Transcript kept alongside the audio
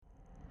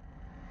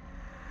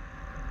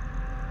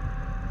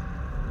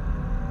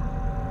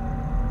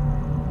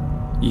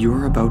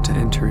You're about to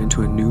enter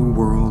into a new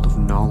world of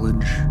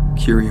knowledge,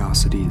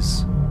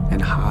 curiosities,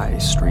 and high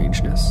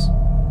strangeness.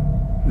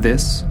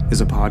 This is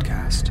a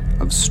podcast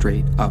of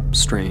Straight Up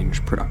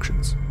Strange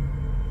Productions.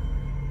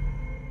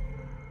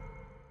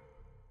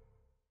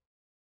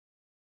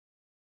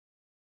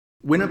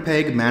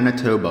 Winnipeg,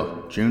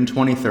 Manitoba, June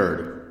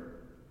 23rd.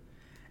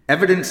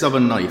 Evidence of a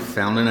knife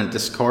found in a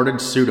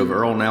discarded suit of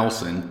Earl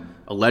Nelson,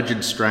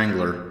 alleged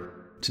strangler,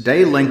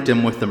 today linked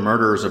him with the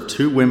murders of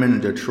two women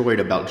in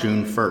Detroit about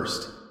June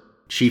 1st,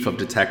 Chief of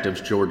Detectives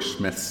George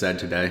Smith said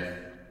today.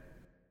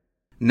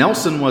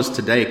 Nelson was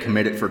today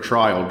committed for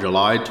trial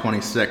July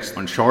 26th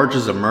on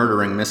charges of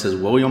murdering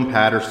Mrs. William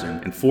Patterson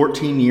and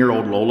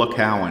 14-year-old Lola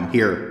Cowan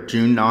here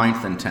June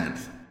 9th and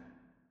 10th.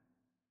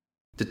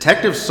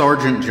 Detective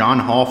Sergeant John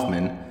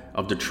Hoffman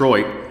of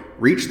Detroit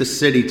reached the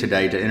city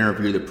today to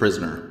interview the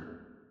prisoner.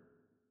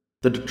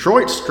 The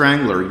Detroit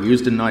strangler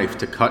used a knife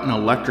to cut an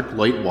electric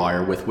light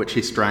wire with which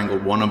he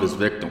strangled one of his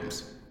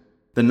victims.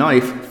 The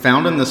knife,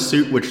 found in the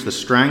suit which the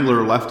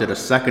strangler left at a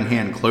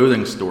second-hand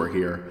clothing store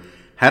here,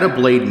 had a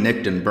blade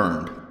nicked and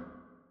burned.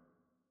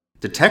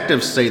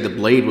 Detectives say the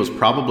blade was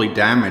probably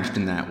damaged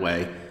in that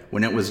way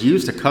when it was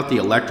used to cut the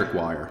electric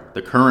wire,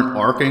 the current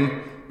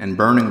arcing and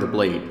burning the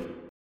blade.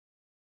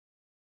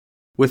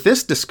 With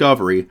this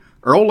discovery,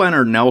 Earl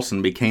Leonard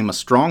Nelson became a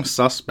strong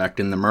suspect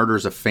in the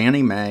murders of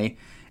Fannie Mae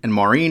and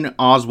Maureen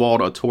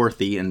Oswald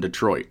Otorthy in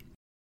Detroit,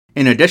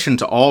 in addition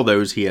to all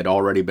those he had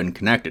already been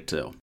connected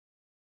to.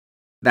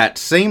 That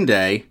same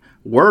day,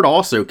 word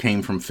also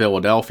came from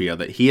Philadelphia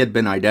that he had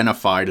been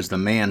identified as the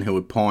man who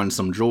had pawned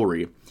some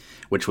jewelry,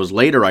 which was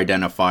later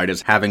identified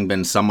as having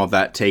been some of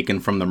that taken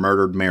from the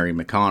murdered Mary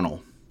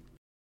McConnell.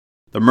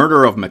 The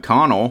murder of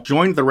McConnell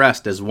joined the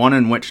rest as one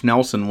in which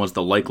Nelson was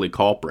the likely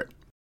culprit.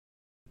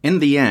 In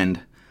the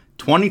end,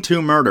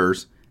 22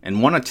 murders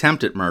and one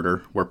attempted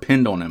murder were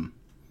pinned on him.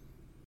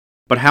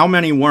 But how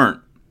many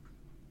weren't?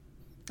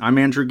 I'm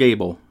Andrew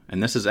Gable,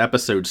 and this is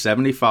episode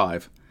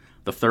 75,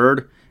 the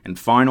third and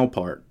final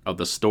part of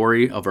the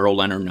story of Earl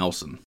Leonard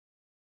Nelson.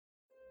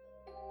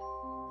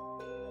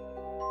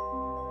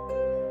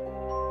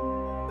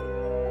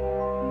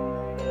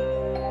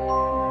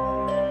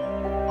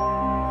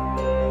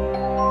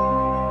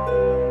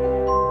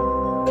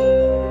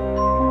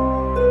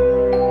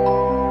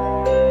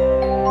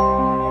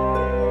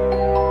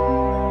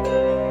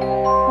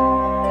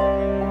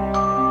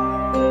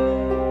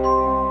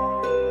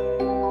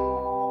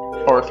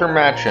 Arthur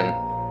Machen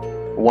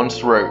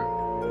once wrote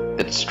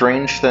that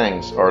strange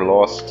things are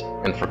lost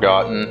and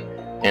forgotten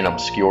in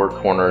obscure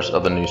corners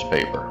of the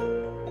newspaper.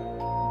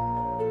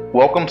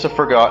 Welcome to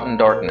Forgotten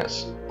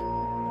Darkness,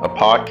 a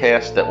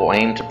podcast that will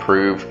aim to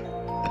prove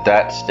that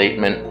that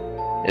statement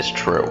is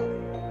true.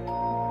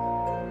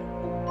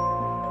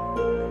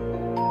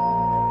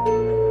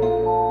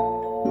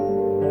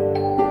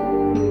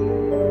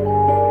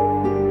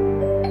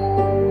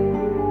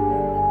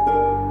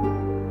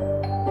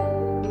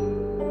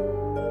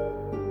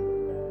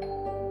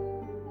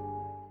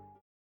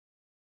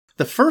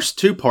 The first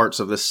two parts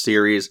of this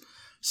series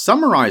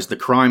summarize the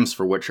crimes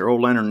for which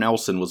Earl Leonard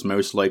Nelson was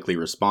most likely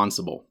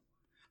responsible,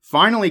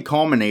 finally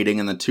culminating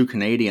in the two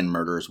Canadian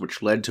murders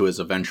which led to his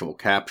eventual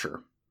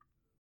capture.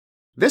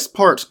 This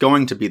part's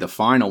going to be the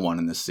final one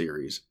in this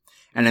series,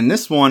 and in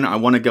this one I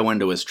want to go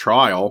into his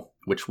trial,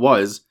 which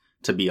was,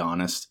 to be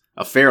honest,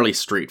 a fairly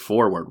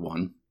straightforward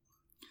one,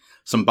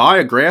 some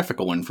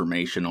biographical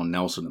information on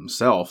Nelson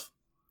himself,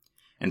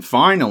 and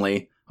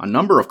finally, a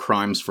number of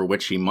crimes for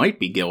which he might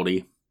be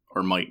guilty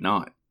or might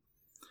not.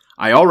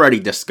 I already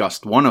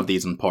discussed one of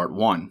these in part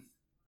 1.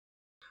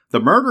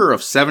 The murder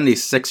of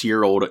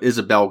 76-year-old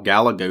Isabel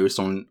Gallegos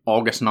on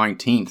August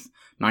 19th,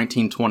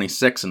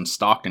 1926 in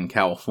Stockton,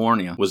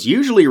 California, was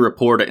usually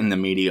reported in the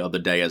media of the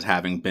day as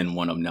having been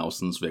one of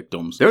Nelson's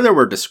victims, though there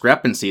were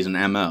discrepancies in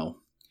MO,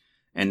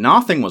 and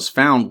nothing was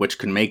found which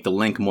could make the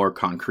link more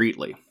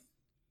concretely.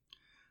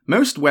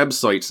 Most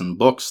websites and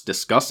books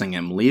discussing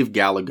him leave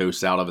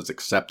Gallegos out of his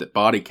accepted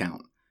body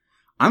count.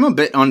 I'm a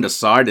bit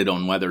undecided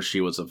on whether she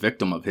was a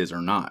victim of his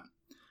or not.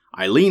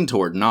 I lean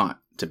toward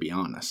not, to be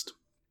honest.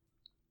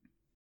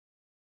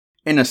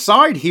 An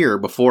aside here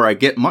before I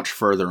get much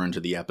further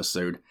into the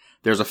episode,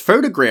 there's a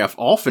photograph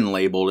often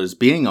labeled as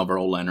being of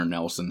Earl Leonard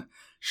Nelson,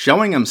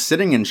 showing him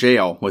sitting in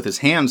jail with his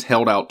hands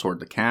held out toward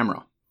the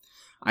camera.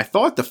 I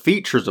thought the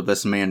features of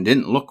this man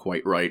didn't look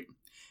quite right,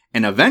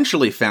 and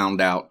eventually found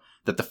out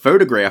that the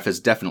photograph is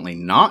definitely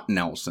not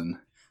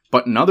Nelson,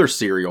 but another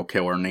serial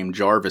killer named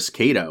Jarvis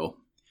Cato,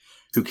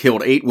 who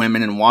killed 8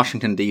 women in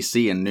Washington,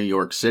 D.C. and New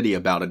York City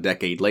about a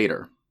decade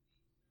later.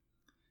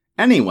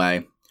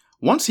 Anyway,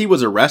 once he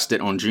was arrested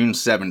on June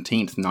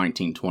 17,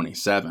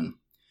 1927,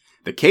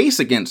 the case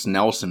against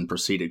Nelson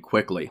proceeded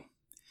quickly.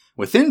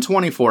 Within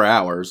 24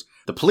 hours,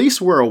 the police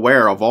were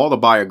aware of all the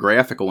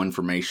biographical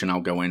information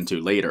I'll go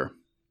into later.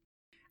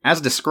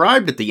 As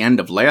described at the end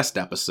of last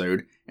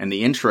episode and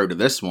the intro to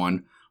this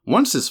one,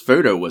 once his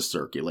photo was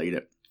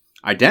circulated,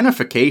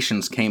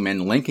 identifications came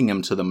in linking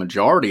him to the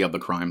majority of the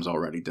crimes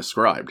already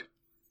described.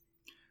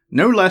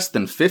 No less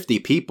than 50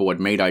 people had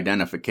made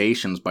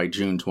identifications by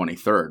June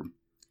 23rd.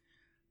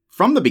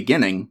 From the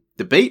beginning,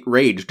 debate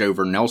raged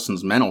over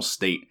Nelson's mental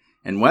state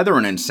and whether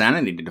an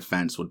insanity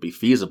defense would be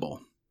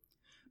feasible.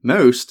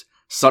 Most,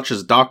 such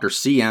as Dr.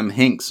 C.M.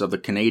 Hinks of the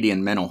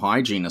Canadian Mental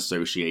Hygiene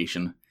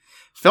Association,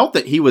 felt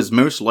that he was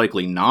most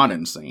likely not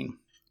insane.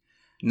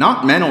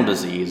 Not mental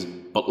disease,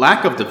 but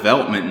lack of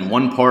development in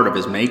one part of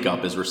his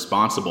makeup is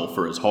responsible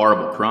for his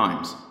horrible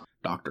crimes,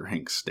 Dr.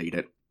 Hinks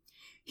stated.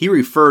 He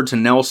referred to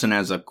Nelson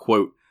as a,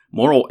 quote,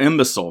 moral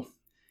imbecile,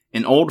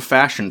 an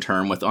old-fashioned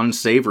term with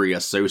unsavory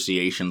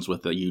associations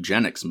with the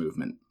eugenics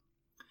movement.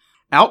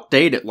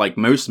 Outdated like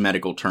most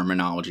medical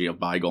terminology of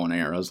bygone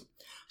eras,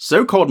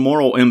 so-called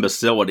moral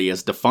imbecility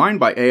is defined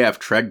by A.F.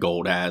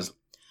 Treadgold as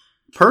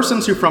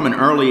persons who from an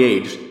early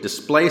age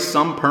display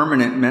some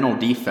permanent mental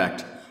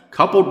defect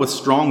coupled with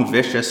strong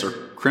vicious or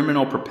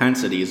criminal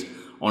propensities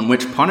on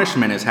which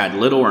punishment has had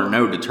little or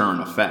no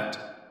deterrent effect.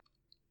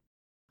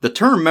 The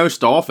term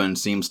most often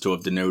seems to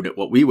have denoted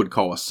what we would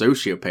call a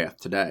sociopath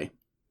today.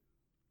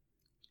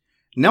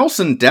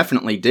 Nelson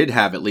definitely did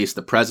have at least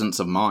the presence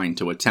of mind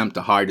to attempt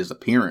to hide his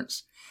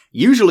appearance,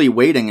 usually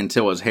waiting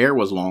until his hair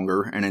was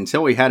longer and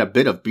until he had a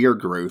bit of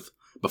beard growth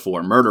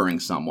before murdering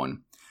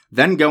someone,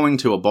 then going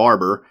to a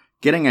barber,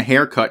 getting a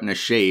haircut and a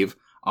shave,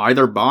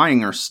 either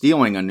buying or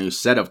stealing a new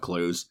set of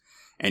clothes,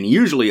 and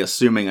usually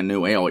assuming a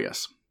new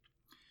alias.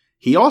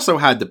 He also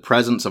had the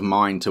presence of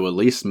mind to at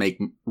least make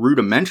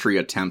rudimentary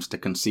attempts to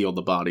conceal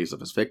the bodies of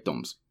his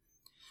victims.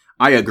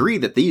 I agree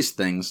that these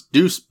things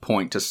do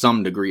point to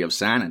some degree of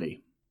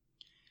sanity.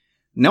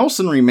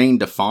 Nelson remained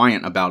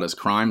defiant about his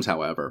crimes,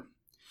 however.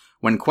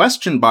 When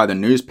questioned by the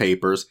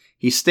newspapers,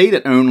 he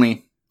stated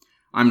only,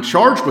 "I'm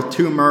charged with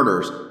 2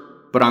 murders,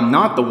 but I'm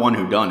not the one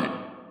who done it."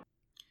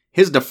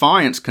 His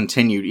defiance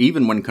continued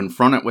even when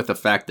confronted with the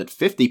fact that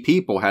 50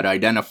 people had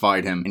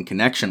identified him in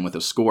connection with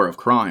a score of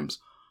crimes.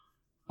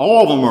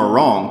 "All of them are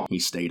wrong," he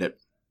stated.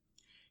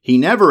 He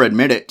never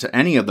admitted to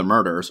any of the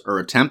murders or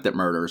attempted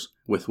murders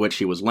with which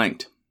he was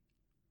linked.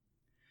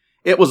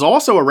 It was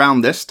also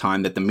around this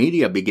time that the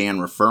media began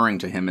referring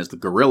to him as the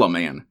Gorilla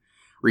Man,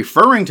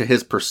 referring to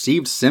his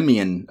perceived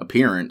simian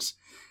appearance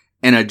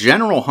and a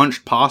general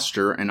hunched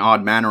posture and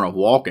odd manner of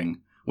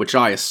walking, which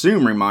I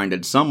assume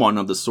reminded someone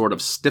of the sort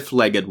of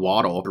stiff-legged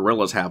waddle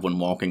gorillas have when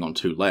walking on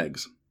 2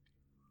 legs.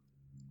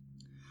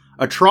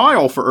 A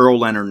trial for Earl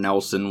Leonard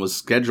Nelson was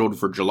scheduled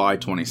for July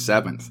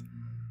 27th.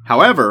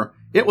 However,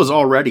 it was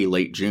already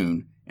late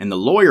June, and the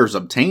lawyers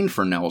obtained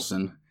for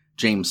Nelson,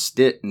 James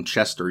Stitt and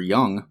Chester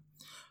Young,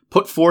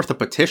 put forth a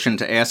petition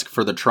to ask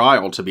for the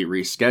trial to be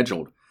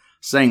rescheduled,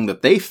 saying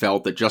that they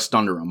felt that just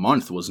under a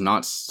month was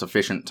not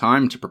sufficient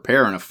time to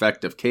prepare an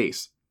effective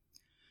case.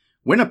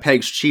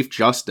 Winnipeg's Chief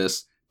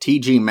Justice,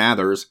 T.G.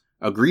 Mathers,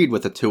 agreed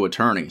with the 2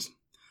 attorneys,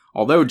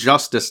 although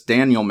Justice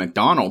Daniel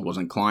MacDonald was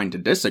inclined to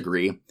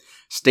disagree,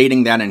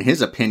 stating that in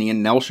his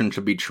opinion Nelson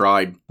should be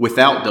tried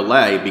without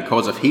delay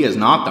because if he is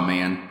not the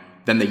man,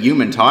 then the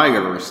human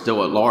tiger is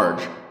still at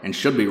large and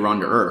should be run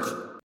to earth.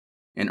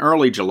 In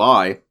early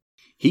July,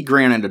 he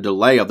granted a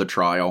delay of the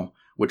trial,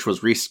 which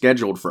was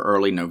rescheduled for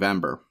early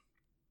November.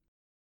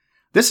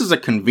 This is a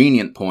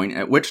convenient point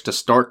at which to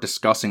start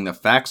discussing the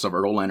facts of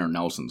Earl Leonard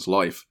Nelson's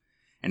life,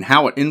 and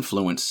how it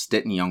influenced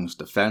Stitt and Young's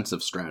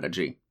defensive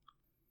strategy.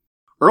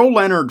 Earl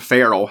Leonard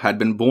Farrell had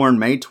been born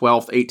May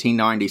 12,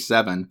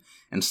 1897,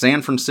 in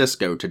San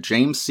Francisco to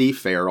James C.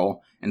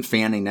 Farrell and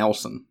Fannie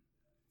Nelson.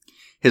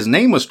 His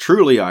name was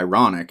truly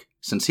ironic,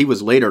 since he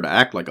was later to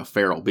act like a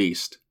feral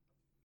beast.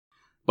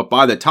 But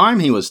by the time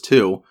he was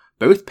 2,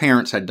 both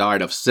parents had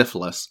died of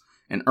syphilis,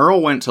 and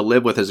Earl went to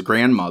live with his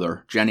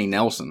grandmother, Jenny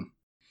Nelson.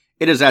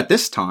 It is at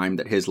this time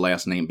that his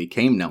last name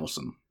became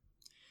Nelson.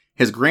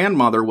 His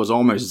grandmother was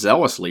almost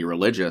zealously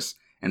religious,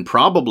 and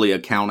probably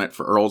accounted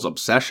for Earl's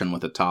obsession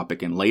with the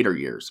topic in later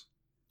years.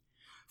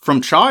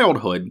 From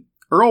childhood,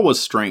 Earl was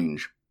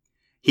strange.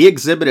 He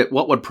exhibited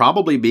what would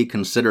probably be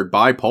considered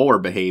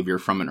bipolar behavior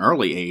from an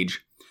early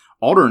age,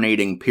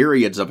 alternating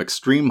periods of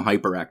extreme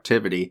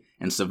hyperactivity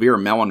and severe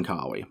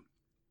melancholy.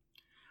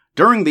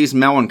 During these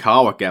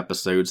melancholic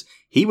episodes,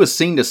 he was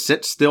seen to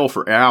sit still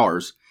for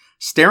hours,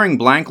 staring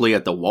blankly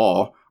at the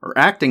wall or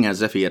acting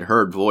as if he had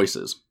heard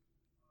voices.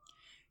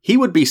 He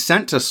would be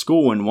sent to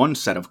school in one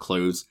set of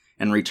clothes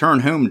and return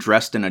home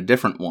dressed in a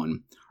different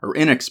one, or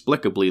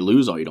inexplicably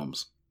lose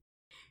items.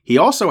 He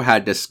also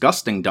had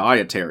disgusting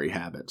dietary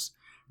habits,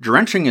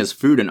 drenching his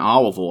food in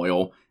olive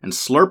oil and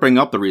slurping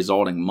up the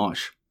resulting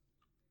mush.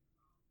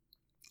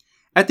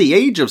 At the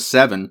age of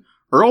 7,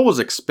 Earl was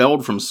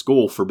expelled from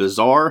school for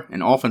bizarre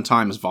and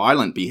oftentimes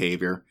violent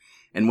behavior,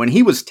 and when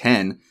he was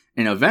 10,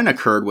 an event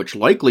occurred which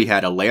likely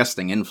had a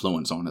lasting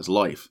influence on his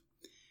life.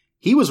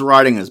 He was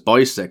riding his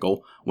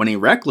bicycle when he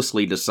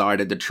recklessly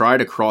decided to try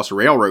to cross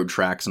railroad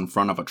tracks in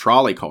front of a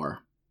trolley car.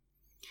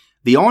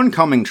 The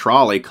oncoming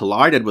trolley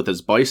collided with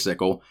his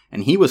bicycle,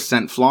 and he was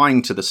sent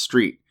flying to the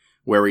street,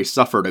 where he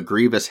suffered a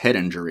grievous head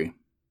injury.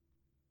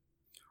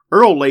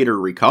 Earl later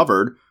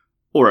recovered,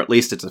 or at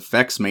least its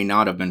effects may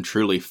not have been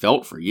truly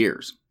felt for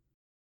years.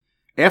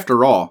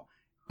 After all,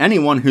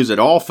 Anyone who's at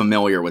all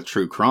familiar with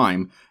true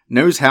crime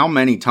knows how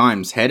many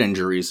times head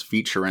injuries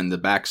feature in the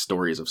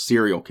backstories of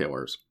serial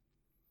killers.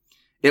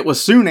 It was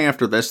soon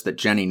after this that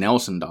Jenny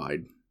Nelson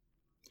died.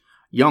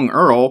 Young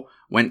Earl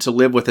went to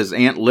live with his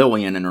Aunt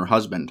Lillian and her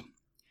husband.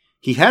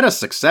 He had a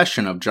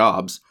succession of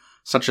jobs,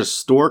 such as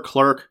store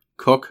clerk,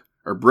 cook,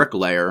 or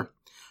bricklayer,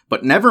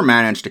 but never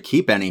managed to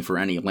keep any for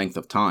any length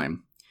of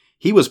time.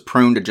 He was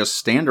prone to just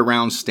stand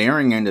around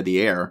staring into the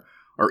air,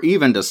 or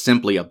even to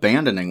simply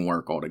abandoning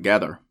work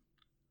altogether.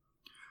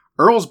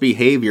 Earl's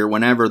behavior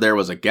whenever there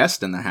was a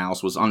guest in the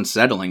house was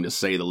unsettling, to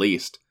say the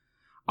least.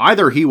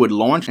 Either he would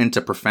launch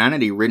into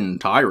profanity-ridden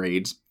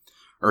tirades,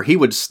 or he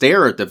would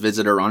stare at the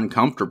visitor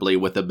uncomfortably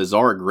with a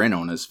bizarre grin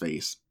on his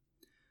face.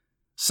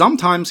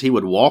 Sometimes he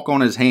would walk on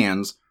his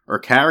hands or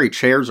carry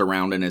chairs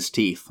around in his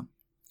teeth.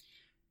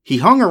 He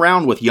hung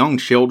around with young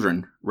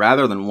children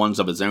rather than ones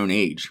of his own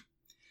age,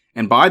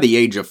 and by the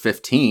age of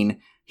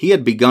 15, he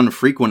had begun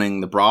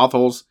frequenting the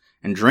brothels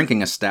and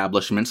drinking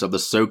establishments of the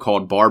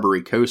so-called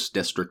Barbary Coast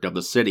district of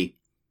the city.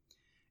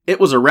 It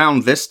was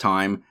around this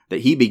time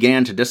that he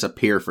began to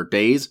disappear for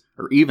days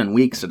or even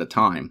weeks at a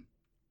time.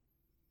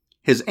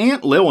 His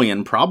Aunt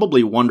Lillian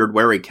probably wondered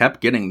where he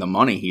kept getting the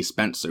money he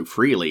spent so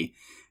freely,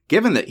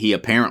 given that he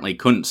apparently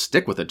couldn't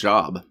stick with a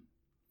job.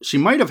 She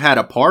might have had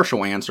a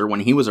partial answer when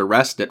he was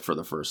arrested for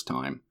the first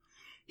time.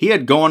 He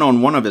had gone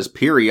on one of his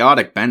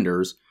periodic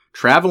benders,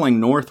 traveling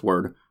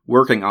northward,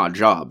 working odd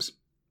jobs.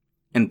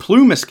 In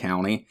Plumas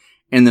County,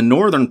 in the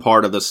northern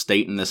part of the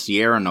state in the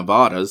Sierra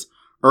Nevadas,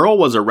 Earl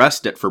was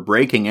arrested for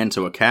breaking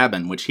into a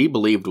cabin which he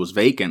believed was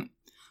vacant,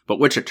 but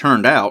which it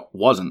turned out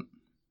wasn't.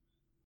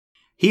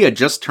 He had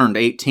just turned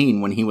 18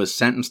 when he was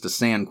sentenced to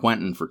San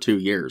Quentin for 2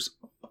 years.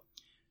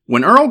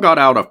 When Earl got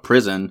out of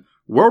prison,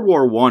 World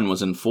War I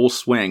was in full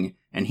swing,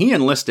 and he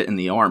enlisted in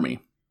the Army.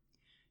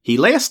 He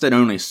lasted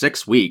only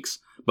 6 weeks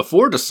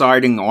before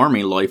deciding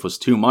Army life was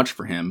too much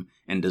for him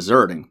and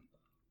deserting.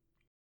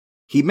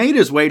 He made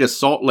his way to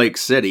Salt Lake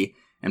City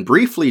and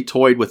briefly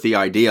toyed with the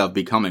idea of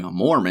becoming a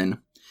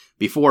Mormon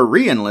before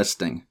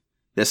re-enlisting,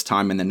 this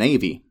time in the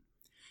Navy.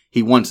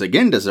 He once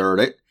again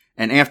deserted,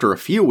 and after a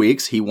few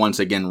weeks he once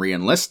again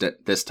re-enlisted,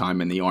 this time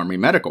in the Army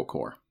Medical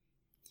Corps.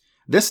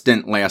 This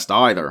didn't last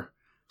either.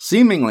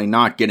 Seemingly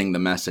not getting the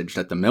message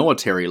that the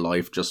military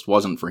life just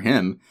wasn't for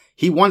him,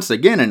 he once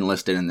again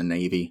enlisted in the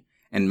Navy,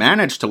 and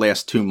managed to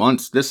last 2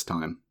 months this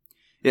time.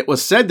 It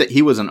was said that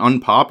he was an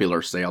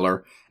unpopular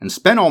sailor, and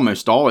spent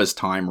almost all his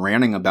time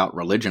ranting about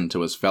religion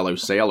to his fellow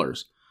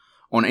sailors.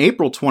 On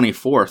April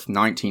 24,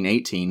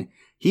 1918,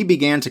 he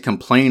began to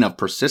complain of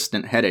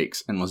persistent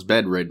headaches and was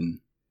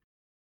bedridden.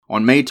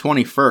 On May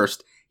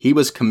 21st, he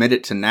was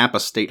committed to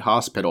Napa State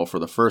Hospital for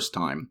the first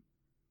time.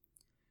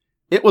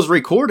 It was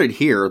recorded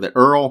here that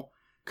Earl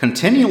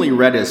continually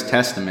read his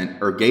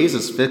testament or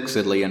gazes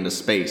fixedly into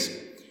space,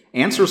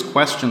 answers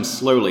questions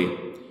slowly,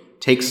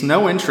 takes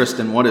no interest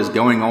in what is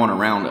going on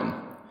around him,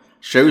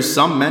 shows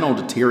some mental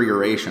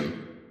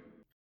deterioration.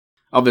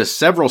 Of his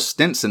several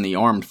stints in the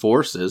armed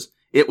forces,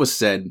 it was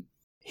said,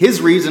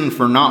 his reason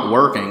for not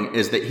working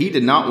is that he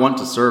did not want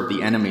to serve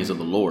the enemies of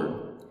the Lord.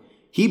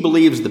 He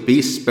believes the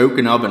beast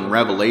spoken of in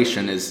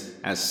Revelation as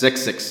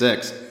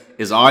 666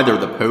 is either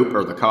the Pope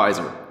or the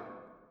Kaiser.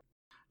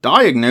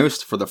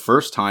 Diagnosed for the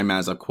first time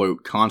as a,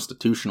 quote,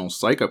 constitutional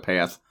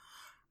psychopath,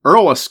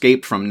 Earl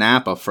escaped from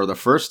Napa for the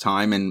first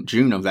time in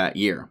June of that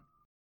year.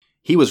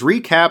 He was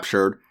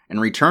recaptured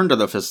and returned to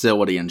the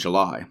facility in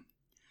July.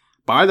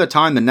 By the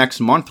time the next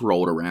month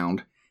rolled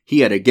around, he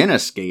had again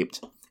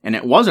escaped, and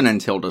it wasn't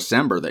until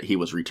December that he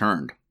was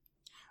returned.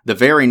 The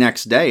very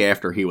next day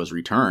after he was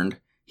returned,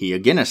 he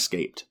again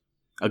escaped.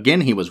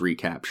 Again he was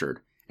recaptured,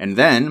 and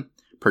then,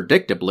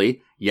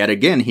 predictably, yet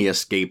again he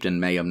escaped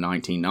in May of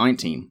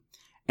 1919.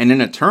 And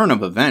in a turn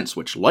of events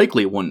which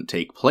likely wouldn't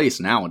take place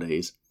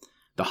nowadays,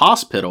 the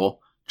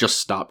hospital just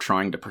stopped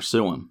trying to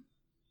pursue him.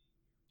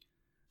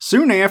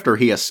 Soon after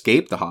he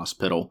escaped the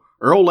hospital,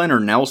 Earl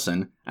Leonard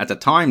Nelson, at the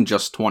time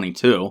just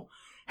 22,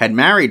 had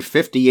married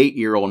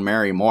 58-year-old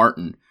Mary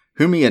Martin,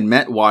 whom he had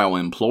met while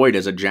employed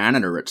as a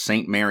janitor at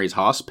St. Mary's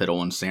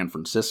Hospital in San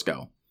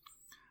Francisco.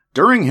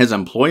 During his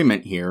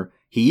employment here,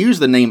 he used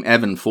the name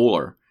Evan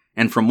Fuller,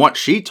 and from what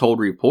she told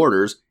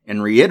reporters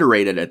and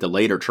reiterated at the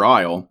later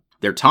trial,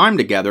 their time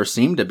together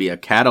seemed to be a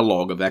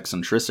catalogue of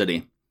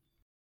eccentricity.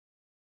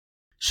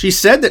 She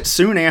said that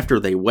soon after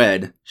they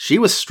wed, she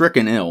was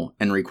stricken ill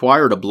and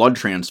required a blood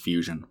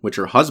transfusion, which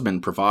her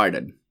husband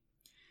provided.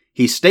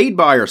 He stayed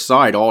by her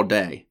side all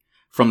day,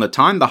 from the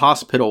time the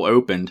hospital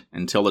opened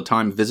until the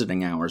time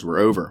visiting hours were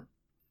over.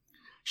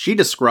 She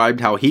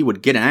described how he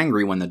would get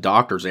angry when the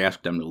doctors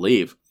asked him to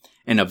leave,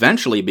 and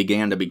eventually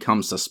began to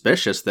become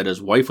suspicious that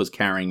his wife was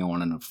carrying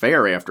on an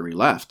affair after he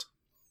left.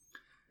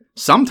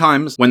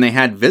 Sometimes, when they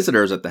had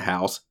visitors at the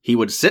house, he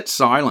would sit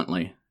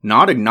silently,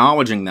 not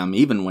acknowledging them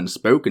even when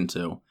spoken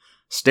to,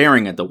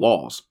 staring at the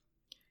walls.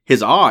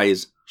 His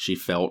eyes, she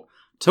felt,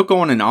 took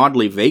on an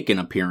oddly vacant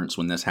appearance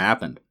when this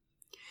happened.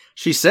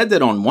 She said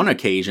that on one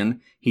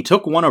occasion, he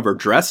took one of her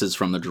dresses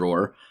from the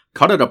drawer,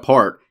 cut it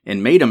apart,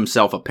 and made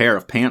himself a pair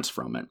of pants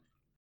from it.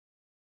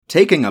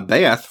 Taking a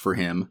bath for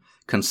him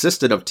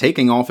consisted of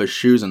taking off his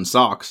shoes and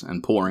socks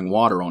and pouring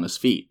water on his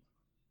feet.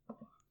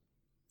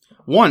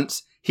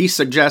 Once, he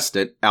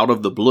suggested, out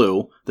of the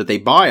blue, that they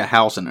buy a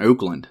house in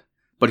Oakland,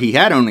 but he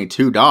had only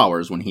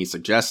 $2 when he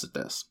suggested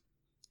this.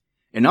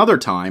 Another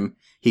time,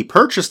 he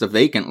purchased a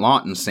vacant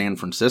lot in San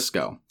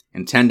Francisco,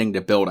 intending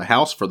to build a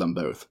house for them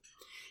both.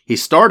 He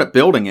started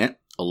building it,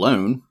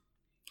 alone,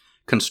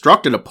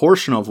 constructed a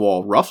portion of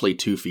wall roughly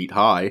 2 feet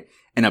high,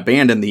 and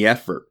abandoned the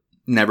effort,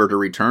 never to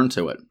return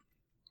to it.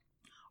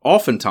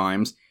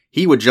 Oftentimes,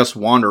 he would just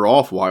wander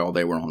off while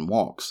they were on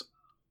walks.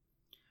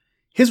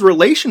 His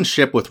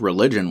relationship with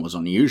religion was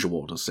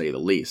unusual, to say the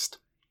least.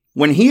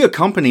 When he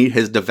accompanied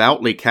his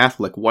devoutly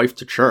Catholic wife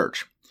to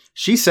church,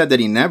 she said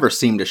that he never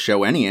seemed to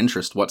show any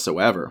interest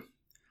whatsoever.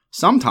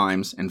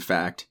 Sometimes, in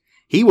fact,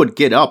 he would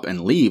get up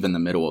and leave in the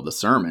middle of the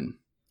sermon.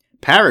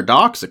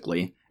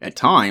 Paradoxically, at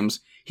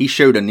times, he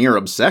showed a near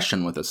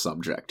obsession with the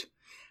subject.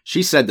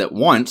 She said that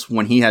once,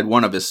 when he had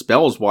one of his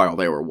spells while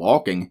they were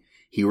walking,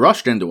 he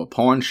rushed into a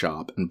pawn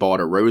shop and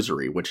bought a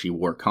rosary which he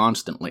wore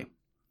constantly.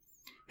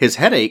 His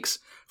headaches,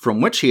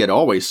 from which he had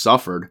always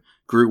suffered,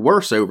 grew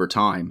worse over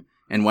time,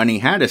 and when he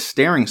had his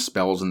staring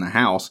spells in the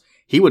house,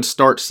 he would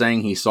start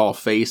saying he saw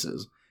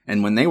faces,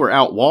 and when they were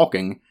out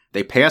walking,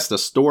 they passed a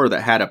store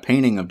that had a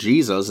painting of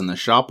Jesus in the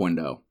shop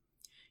window.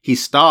 He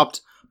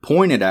stopped,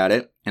 pointed at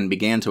it, and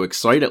began to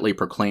excitedly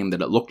proclaim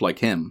that it looked like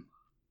him.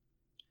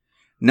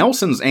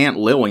 Nelson's Aunt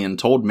Lillian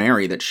told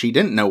Mary that she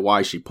didn't know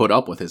why she put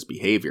up with his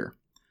behavior.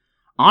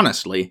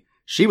 Honestly,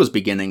 she was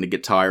beginning to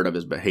get tired of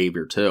his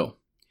behavior too.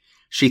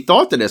 She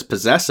thought that his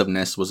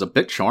possessiveness was a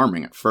bit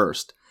charming at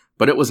first,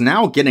 but it was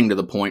now getting to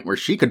the point where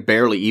she could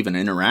barely even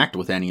interact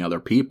with any other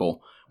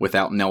people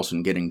without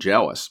Nelson getting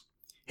jealous.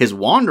 His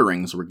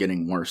wanderings were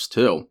getting worse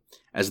too,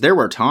 as there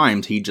were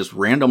times he'd just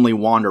randomly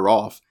wander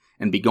off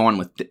and be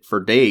gone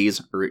for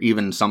days or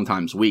even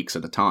sometimes weeks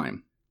at a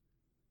time.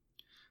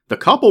 The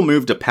couple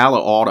moved to Palo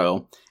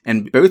Alto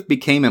and both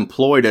became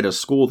employed at a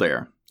school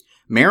there.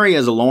 Mary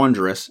as a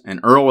laundress and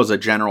Earl as a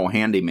general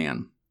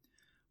handyman.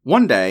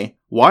 One day,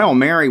 while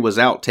Mary was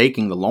out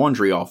taking the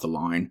laundry off the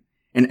line,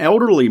 an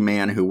elderly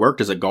man who worked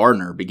as a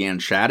gardener began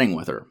chatting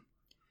with her.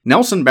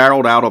 Nelson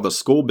barreled out of the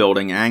school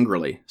building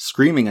angrily,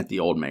 screaming at the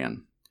old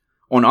man.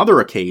 On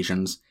other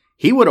occasions,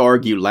 he would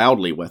argue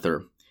loudly with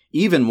her,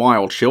 even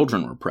while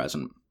children were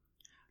present.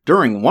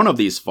 During one of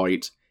these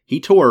fights, he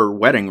tore her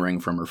wedding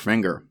ring from her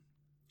finger.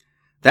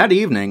 That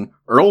evening,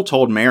 Earl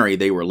told Mary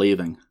they were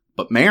leaving,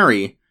 but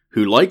Mary,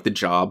 who liked the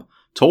job,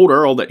 told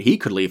Earl that he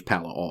could leave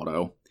Palo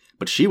Alto,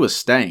 but she was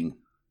staying.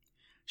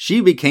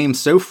 She became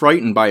so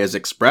frightened by his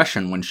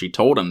expression when she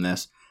told him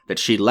this that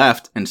she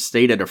left and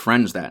stayed at a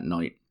friend's that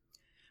night.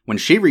 When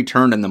she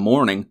returned in the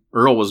morning,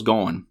 Earl was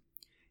gone.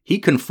 He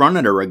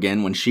confronted her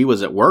again when she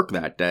was at work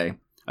that day,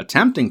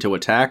 attempting to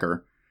attack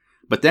her,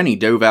 but then he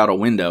dove out a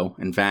window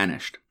and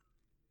vanished.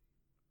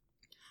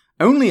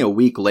 Only a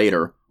week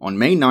later, on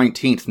May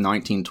 19,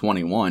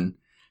 1921,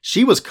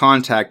 she was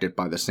contacted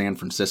by the San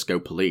Francisco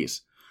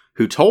police,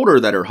 who told her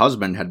that her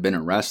husband had been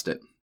arrested.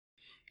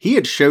 He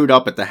had showed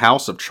up at the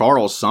house of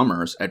Charles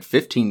Summers at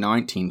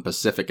 1519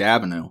 Pacific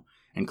Avenue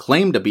and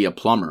claimed to be a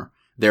plumber,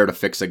 there to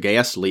fix a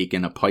gas leak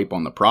in a pipe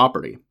on the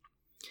property.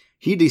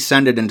 He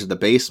descended into the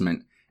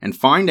basement and,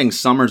 finding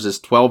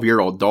Summers'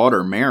 12-year-old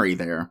daughter Mary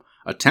there,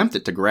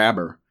 attempted to grab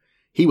her.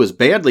 He was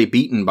badly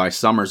beaten by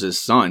Summers'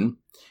 son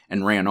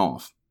and ran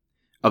off.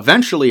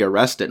 Eventually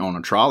arrested on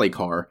a trolley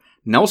car,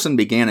 Nelson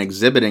began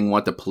exhibiting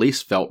what the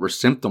police felt were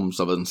symptoms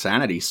of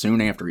insanity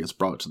soon after he was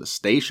brought to the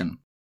station.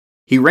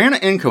 He ran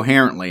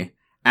incoherently,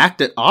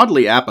 acted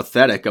oddly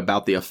apathetic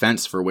about the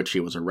offense for which he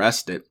was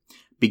arrested,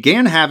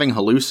 began having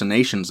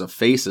hallucinations of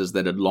faces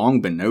that had long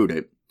been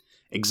noted,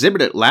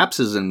 exhibited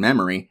lapses in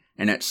memory,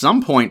 and at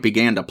some point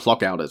began to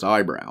pluck out his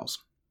eyebrows.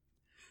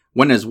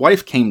 When his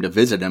wife came to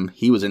visit him,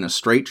 he was in a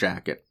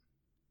straitjacket.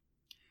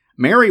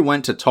 Mary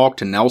went to talk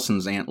to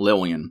Nelson's Aunt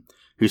Lillian,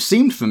 who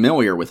seemed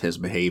familiar with his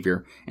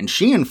behavior, and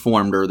she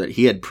informed her that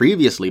he had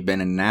previously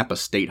been in Napa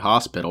State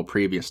Hospital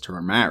previous to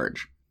her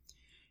marriage.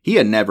 He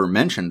had never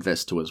mentioned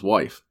this to his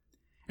wife,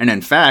 and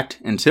in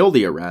fact, until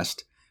the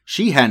arrest,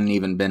 she hadn't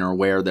even been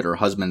aware that her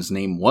husband's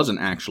name wasn't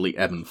actually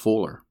Evan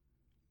Fuller.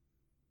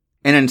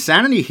 An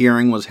insanity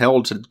hearing was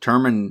held to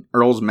determine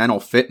Earl's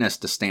mental fitness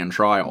to stand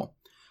trial.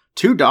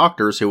 2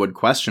 doctors who had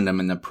questioned him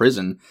in the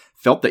prison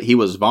felt that he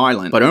was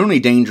violent, but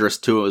only dangerous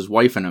to his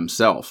wife and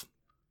himself.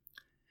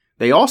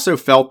 They also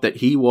felt that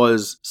he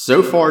was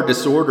so far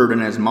disordered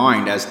in his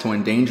mind as to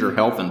endanger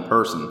health and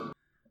person.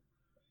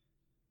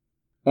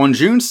 On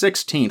June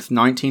 16,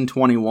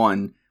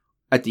 1921,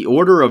 at the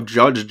order of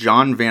Judge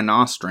John Van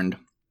Ostrand,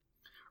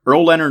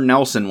 Earl Leonard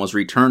Nelson was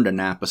returned to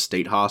Napa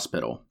State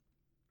Hospital.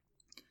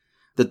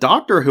 The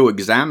doctor who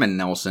examined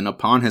Nelson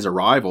upon his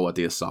arrival at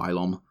the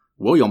asylum,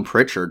 William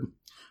Pritchard,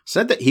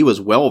 said that he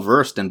was well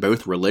versed in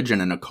both religion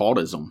and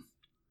occultism.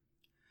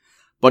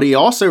 But he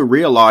also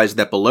realized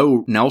that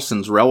below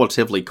Nelson's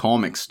relatively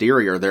calm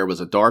exterior there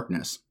was a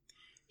darkness.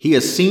 He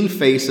has seen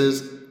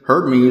faces,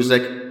 heard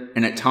music,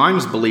 and at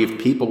times believed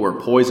people were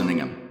poisoning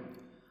him.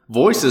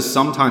 Voices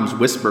sometimes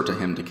whisper to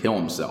him to kill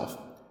himself.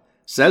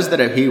 Says that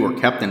if he were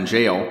kept in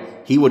jail,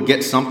 he would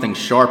get something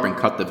sharp and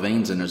cut the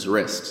veins in his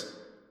wrists.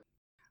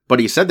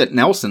 But he said that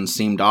Nelson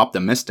seemed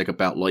optimistic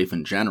about life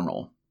in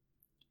general.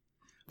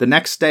 The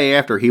next day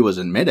after he was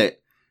admitted,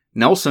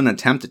 Nelson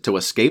attempted to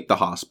escape the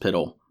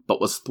hospital, but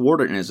was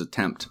thwarted in his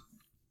attempt.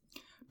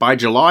 By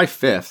July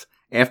 5th,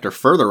 after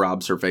further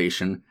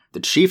observation, the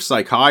chief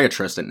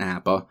psychiatrist at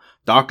Napa,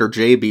 Dr.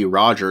 J.B.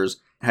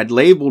 Rogers, had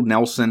labeled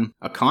Nelson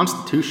a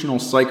constitutional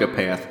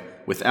psychopath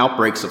with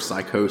outbreaks of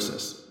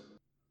psychosis.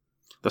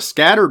 The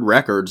scattered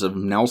records of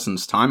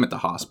Nelson's time at the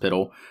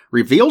hospital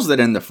reveals that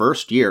in the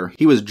first year,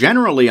 he was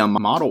generally a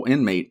model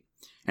inmate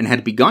and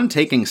had begun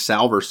taking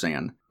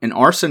Salvarsan, an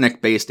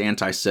arsenic-based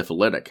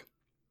antisyphilitic.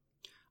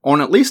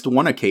 On at least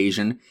one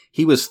occasion,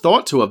 he was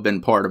thought to have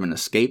been part of an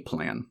escape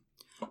plan.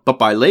 But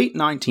by late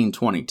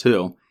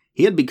 1922,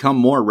 he had become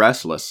more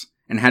restless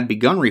and had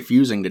begun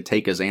refusing to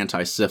take his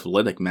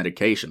antisyphilitic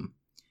medication.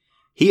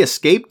 He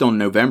escaped on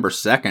November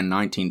 2,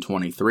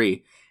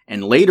 1923,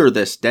 and later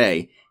this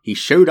day, he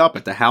showed up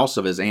at the house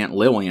of his Aunt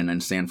Lillian in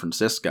San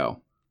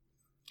Francisco.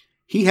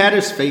 He had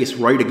his face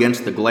right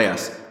against the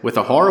glass with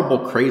a horrible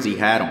crazy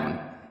hat on,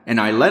 and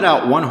I let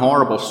out one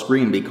horrible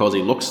scream because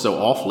he looked so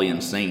awfully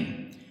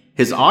insane.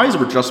 His eyes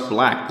were just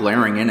black,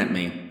 glaring in at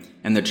me,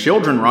 and the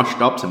children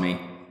rushed up to me,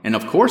 and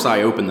of course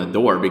I opened the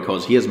door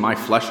because he is my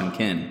flesh and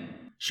kin,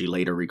 she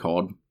later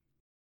recalled.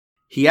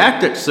 He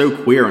acted so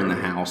queer in the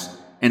house,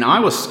 and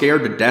I was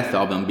scared to death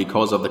of him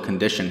because of the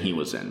condition he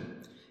was in.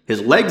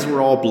 His legs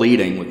were all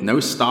bleeding with no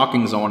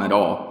stockings on at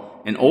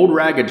all, and old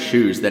ragged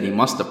shoes that he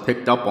must have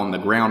picked up on the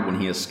ground when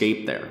he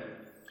escaped there.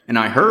 And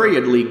I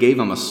hurriedly gave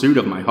him a suit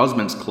of my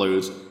husband's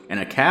clothes and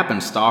a cap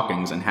and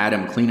stockings and had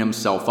him clean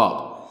himself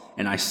up.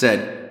 And I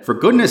said, "For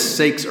goodness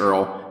sakes,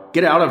 Earl,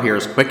 get out of here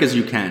as quick as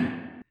you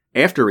can."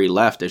 After he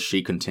left, as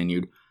she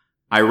continued,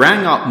 I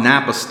rang up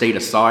Napa State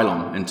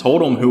Asylum and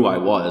told him who I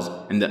was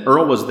and that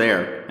Earl was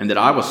there and that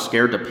I was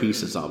scared to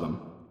pieces of him.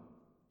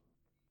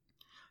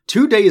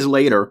 2 days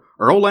later,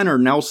 Earl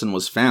Leonard Nelson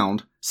was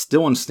found,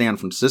 still in San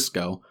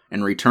Francisco,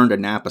 and returned to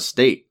Napa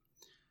State.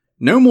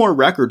 No more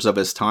records of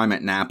his time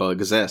at Napa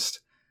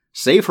exist,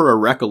 save for a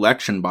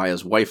recollection by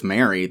his wife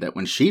Mary that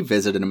when she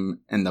visited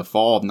him in the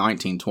fall of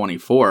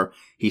 1924,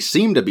 he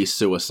seemed to be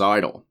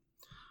suicidal.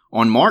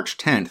 On March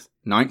 10th,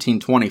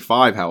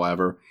 1925,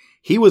 however,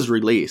 he was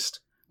released,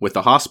 with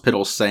the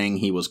hospital saying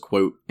he was,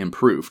 quote,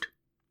 improved.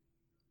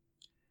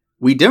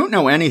 We don't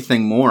know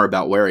anything more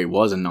about where he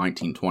was in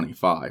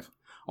 1925.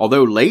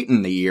 Although late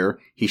in the year,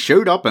 he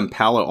showed up in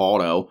Palo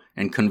Alto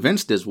and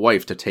convinced his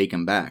wife to take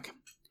him back.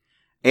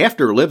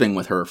 After living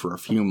with her for a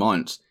few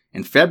months,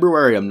 in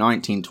February of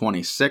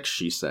 1926,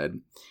 she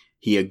said,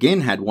 he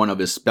again had one of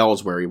his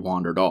spells where he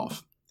wandered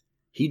off.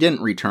 He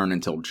didn't return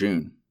until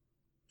June.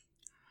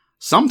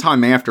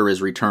 Sometime after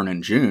his return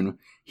in June,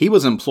 he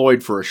was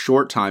employed for a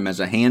short time as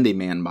a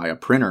handyman by a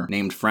printer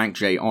named Frank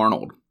J.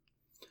 Arnold.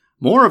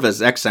 More of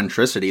his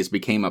eccentricities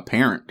became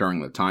apparent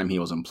during the time he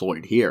was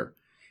employed here.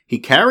 He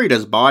carried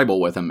his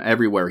Bible with him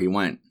everywhere he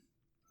went.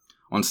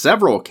 On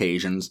several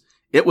occasions,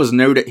 it was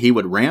noted he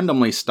would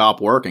randomly stop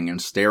working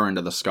and stare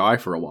into the sky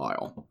for a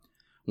while.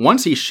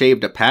 Once he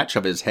shaved a patch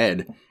of his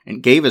head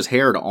and gave his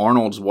hair to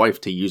Arnold's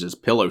wife to use as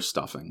pillow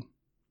stuffing.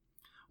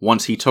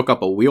 Once he took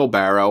up a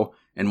wheelbarrow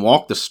and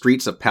walked the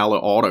streets of Palo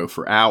Alto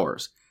for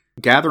hours,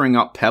 gathering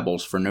up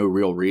pebbles for no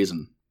real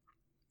reason.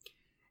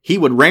 He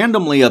would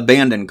randomly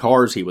abandon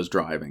cars he was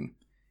driving.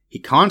 He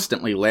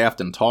constantly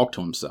laughed and talked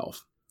to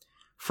himself.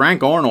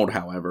 Frank Arnold,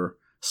 however,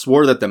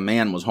 swore that the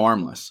man was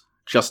harmless,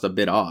 just a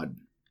bit odd.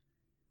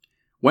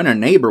 When a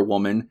neighbor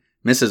woman,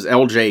 Mrs.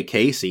 L.J.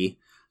 Casey,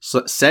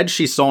 said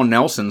she saw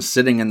Nelson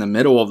sitting in the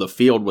middle of the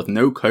field with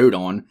no coat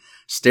on,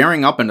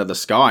 staring up into the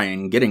sky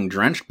and getting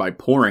drenched by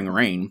pouring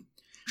rain,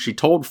 she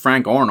told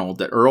Frank Arnold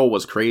that Earl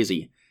was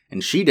crazy,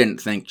 and she didn't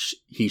think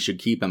he should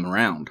keep him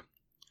around.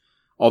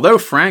 Although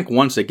Frank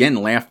once again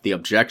laughed the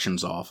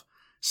objections off,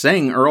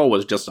 saying Earl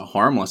was just a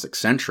harmless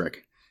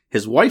eccentric,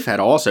 his wife had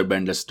also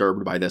been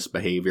disturbed by this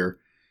behavior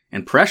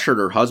and pressured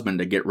her husband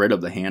to get rid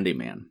of the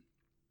handyman.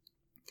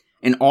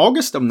 In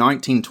August of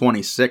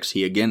 1926,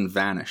 he again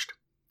vanished.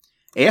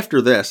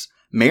 After this,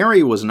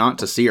 Mary was not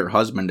to see her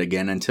husband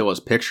again until his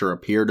picture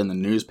appeared in the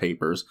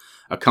newspapers,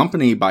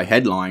 accompanied by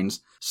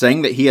headlines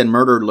saying that he had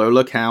murdered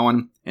Lola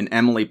Cowan and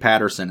Emily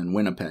Patterson in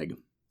Winnipeg.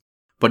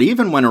 But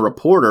even when a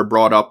reporter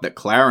brought up that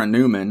Clara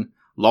Newman,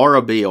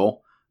 Laura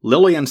Beale,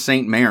 Lillian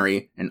St.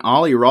 Mary, and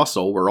Ollie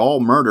Russell were all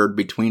murdered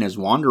between his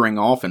wandering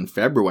off in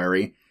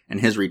February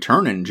and his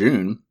return in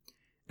June,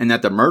 and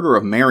that the murder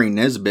of Mary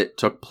Nisbet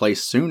took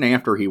place soon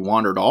after he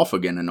wandered off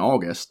again in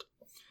August,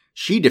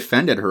 she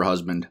defended her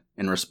husband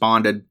and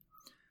responded,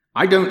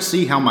 "I don't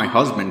see how my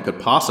husband could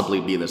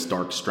possibly be this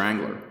dark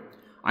strangler.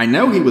 I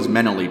know he was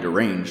mentally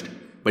deranged,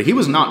 but he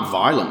was not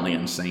violently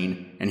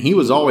insane, and he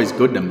was always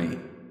good to me."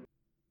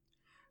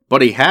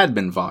 But he had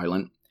been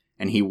violent,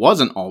 and he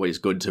wasn't always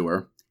good to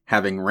her,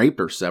 having raped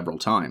her several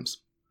times.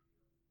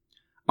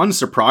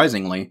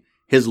 Unsurprisingly,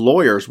 his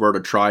lawyers were to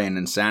try an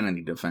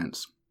insanity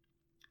defense.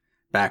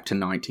 back to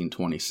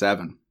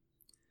 1927.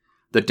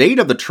 The date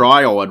of the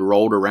trial had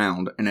rolled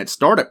around, and it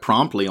started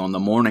promptly on the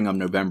morning of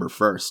November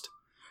 1st.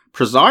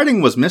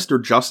 Presiding was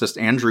Mr. Justice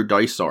Andrew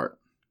Dysart.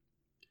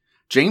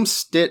 James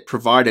Stitt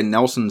provided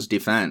Nelson's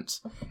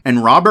defense,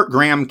 and Robert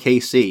Graham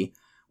KC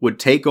would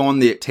take on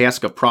the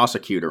task of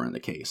prosecutor in the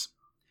case.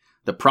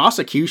 The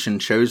prosecution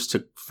chose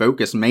to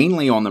focus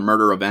mainly on the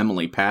murder of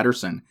Emily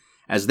Patterson,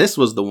 as this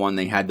was the one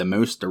they had the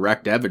most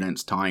direct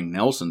evidence tying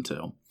Nelson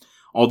to,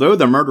 although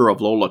the murder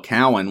of Lola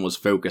Cowan was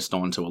focused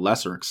on to a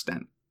lesser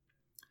extent.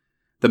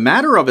 The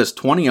matter of his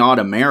 20-odd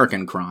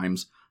American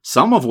crimes,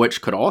 some of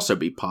which could also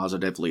be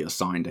positively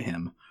assigned to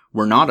him,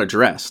 were not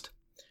addressed.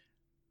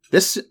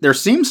 There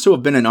seems to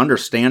have been an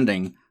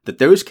understanding that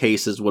those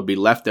cases would be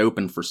left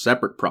open for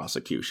separate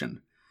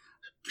prosecution.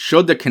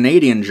 Should the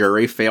Canadian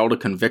jury fail to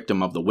convict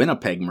him of the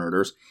Winnipeg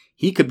murders,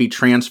 he could be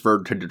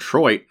transferred to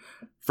Detroit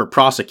for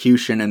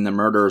prosecution in the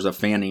murders of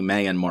Fannie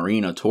Mae and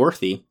Maureen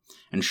Torthy,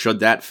 and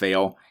should that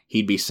fail,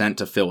 he'd be sent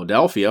to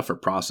Philadelphia for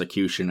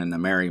prosecution in the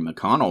Mary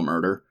McConnell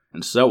murder,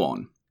 and so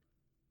on.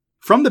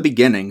 From the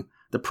beginning,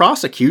 the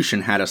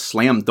prosecution had a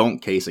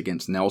slam-dunk case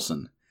against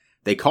Nelson.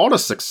 They called a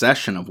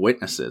succession of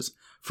witnesses,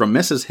 from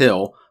Mrs.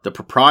 Hill, the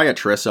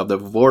proprietress of the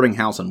boarding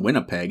house in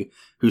Winnipeg,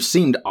 who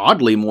seemed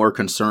oddly more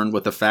concerned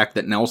with the fact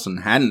that Nelson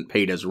hadn't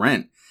paid his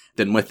rent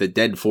than with the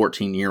dead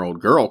 14-year-old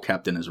girl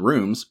kept in his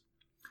rooms,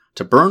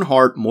 to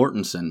Bernhardt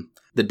Mortensen,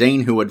 the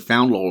Dane who had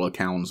found Lola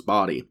Cowan's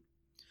body.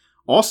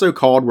 Also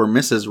called were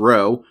Mrs.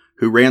 Rowe,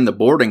 who ran the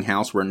boarding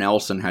house where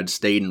Nelson had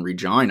stayed in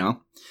Regina,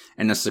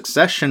 and a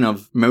succession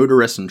of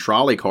motorists and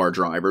trolley car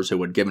drivers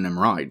who had given him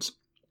rides.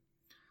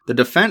 The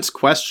defense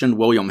questioned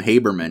William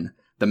Haberman,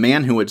 the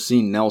man who had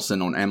seen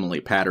Nelson on Emily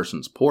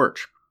Patterson's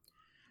porch,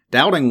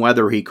 doubting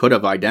whether he could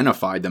have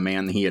identified the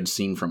man he had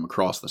seen from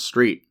across the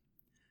street.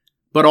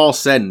 But all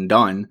said and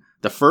done,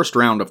 the first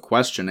round of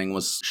questioning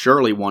was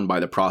surely won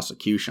by the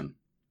prosecution.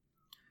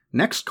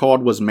 Next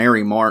called was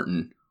Mary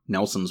Martin,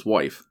 Nelson's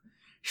wife.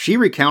 She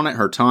recounted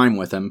her time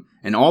with him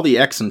and all the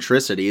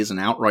eccentricities and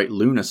outright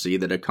lunacy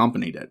that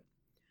accompanied it.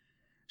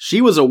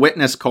 She was a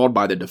witness called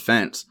by the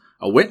defense,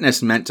 a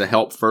witness meant to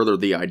help further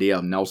the idea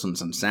of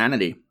Nelson's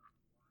insanity.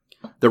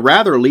 The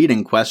rather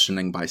leading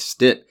questioning by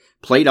Stitt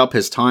played up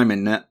his time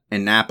in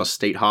Napa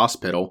State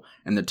Hospital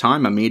and the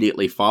time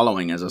immediately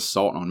following his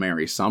assault on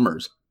Mary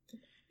Summers.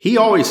 He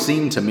always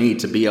seemed to me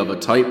to be of a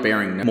type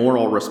bearing no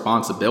moral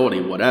responsibility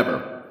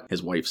whatever,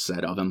 his wife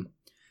said of him.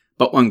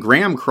 But when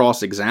Graham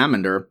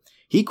cross-examined her,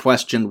 he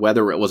questioned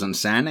whether it was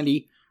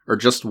insanity or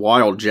just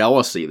wild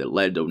jealousy that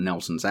led to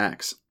Nelson's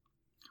acts.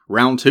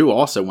 Round 2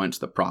 also went to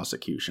the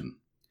prosecution.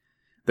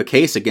 The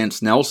case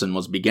against Nelson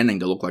was beginning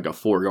to look like a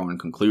foregone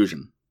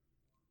conclusion.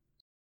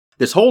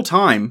 This whole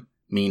time,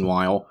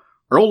 meanwhile,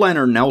 Earl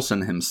Leonard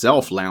Nelson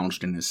himself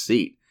lounged in his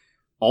seat,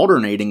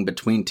 alternating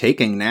between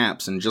taking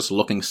naps and just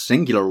looking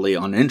singularly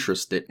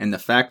uninterested in the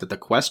fact that the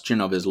question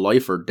of his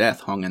life or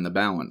death hung in the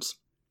balance.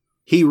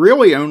 He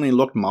really only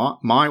looked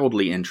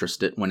mildly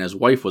interested when his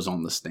wife was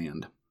on the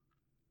stand.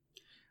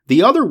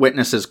 The other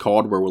witnesses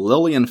called were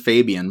Lillian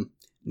Fabian,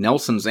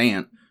 Nelson's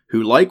aunt,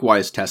 who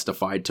likewise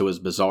testified to his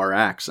bizarre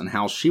acts and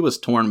how she was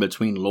torn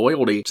between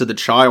loyalty to the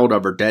child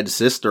of her dead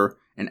sister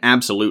and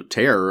absolute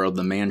terror of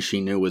the man she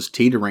knew was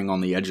teetering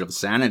on the edge of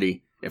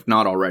sanity, if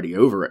not already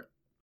over it.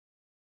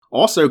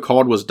 Also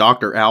called was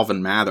Dr.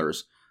 Alvin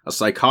Mathers, a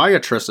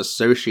psychiatrist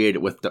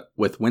associated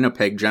with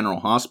Winnipeg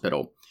General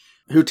Hospital,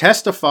 who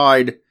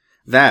testified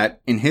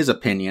that, in his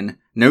opinion,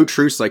 no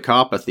true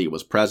psychopathy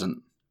was present.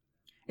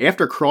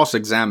 After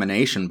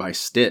cross-examination by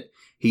Stitt,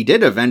 he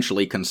did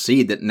eventually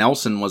concede that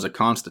Nelson was a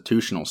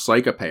constitutional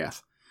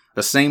psychopath,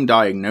 the same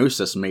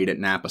diagnosis made at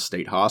Napa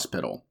State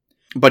Hospital.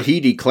 But he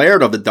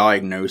declared of the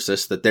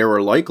diagnosis that there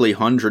were likely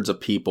hundreds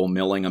of people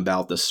milling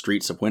about the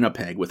streets of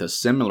Winnipeg with a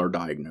similar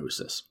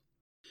diagnosis.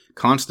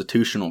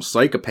 Constitutional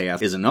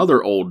psychopath is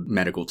another old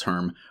medical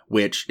term,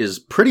 which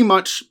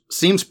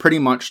seems pretty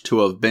much to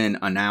have been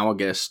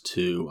analogous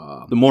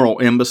to the moral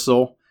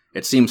imbecile.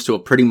 It seems to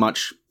have pretty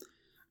much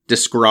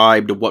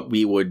described what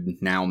we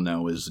would now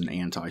know as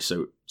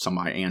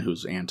somebody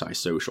who's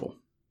antisocial.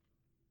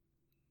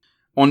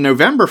 On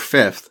November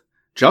 5th,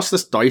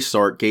 Justice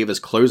Dysart gave his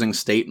closing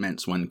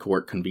statements when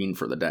court convened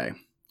for the day.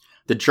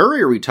 The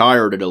jury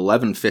retired at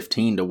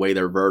 11:15 to weigh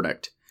their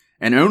verdict,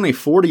 and only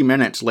 40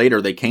 minutes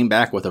later they came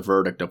back with a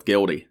verdict of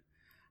guilty.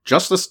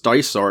 Justice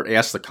Dysart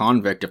asked the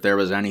convict if there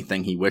was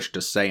anything he wished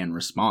to say in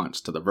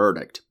response to the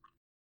verdict.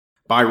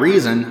 "By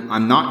reason,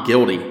 I'm not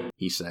guilty,"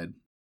 he said.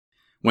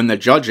 When the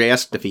judge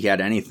asked if he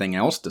had anything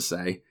else to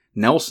say,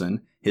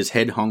 Nelson, his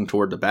head hung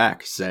toward the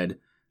back, said,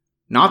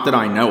 "Not that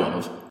I know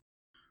of."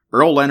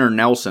 Earl Leonard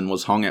Nelson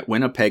was hung at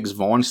Winnipeg's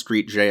Vaughan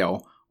Street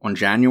Jail on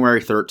January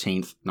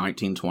 13th,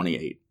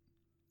 1928.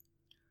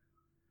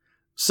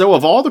 So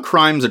of all the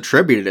crimes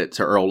attributed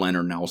to Earl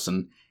Leonard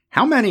Nelson,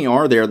 how many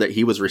are there that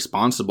he was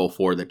responsible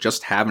for that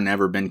just haven't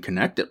ever been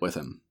connected with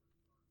him?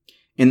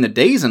 In the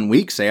days and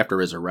weeks after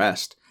his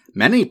arrest,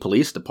 many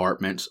police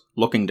departments,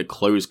 looking to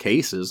close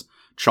cases,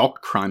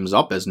 chalked crimes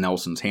up as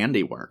Nelson's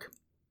handiwork.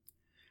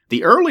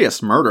 The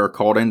earliest murder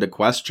called into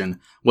question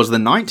was the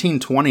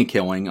 1920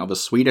 killing of a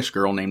Swedish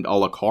girl named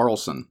Ulla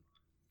Karlsson.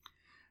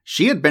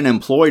 She had been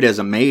employed as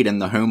a maid in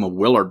the home of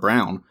Willard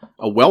Brown,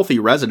 a wealthy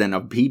resident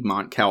of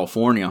Piedmont,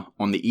 California,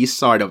 on the east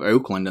side of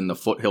Oakland in the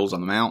foothills of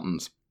the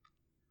mountains.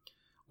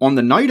 On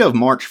the night of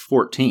March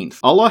 14th,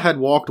 Ulla had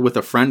walked with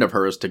a friend of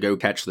hers to go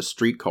catch the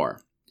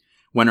streetcar.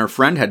 When her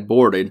friend had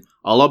boarded,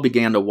 Ulla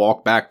began to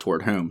walk back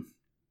toward home.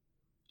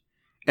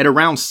 At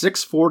around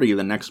 6:40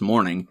 the next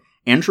morning,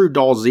 Andrew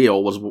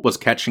Dalziel was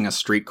catching a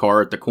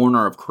streetcar at the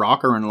corner of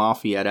Crocker and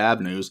Lafayette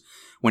Avenues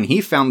when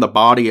he found the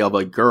body of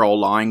a girl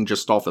lying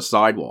just off the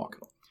sidewalk.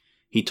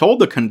 He told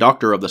the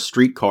conductor of the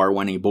streetcar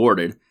when he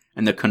boarded,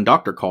 and the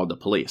conductor called the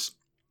police.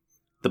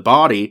 The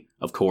body,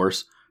 of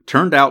course,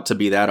 turned out to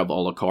be that of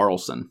Ulla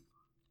Karlsson.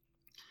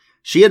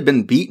 She had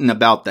been beaten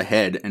about the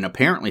head and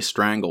apparently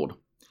strangled.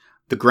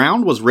 The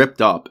ground was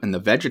ripped up and the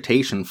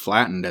vegetation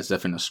flattened as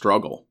if in a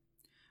struggle.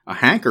 A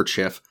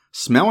handkerchief,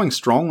 smelling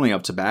strongly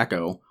of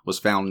tobacco, was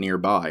found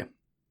nearby.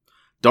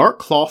 Dark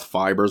cloth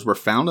fibers were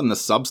found in the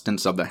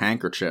substance of the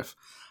handkerchief,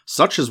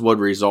 such as would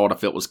result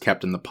if it was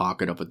kept in the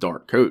pocket of a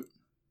dark coat.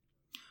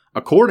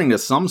 According to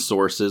some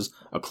sources,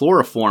 a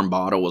chloroform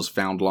bottle was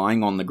found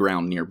lying on the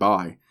ground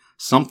nearby,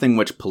 something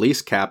which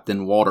Police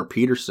Captain Walter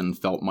Peterson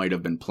felt might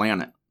have been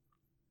planted.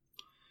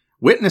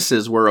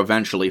 Witnesses were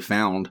eventually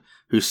found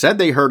who said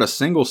they heard a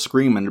single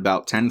scream at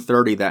about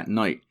 10:30 that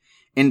night,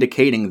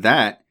 indicating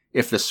that,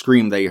 if the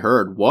scream they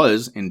heard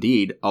was,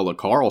 indeed, Ulla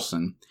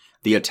Karlsson,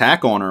 the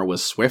attack on her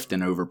was swift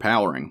and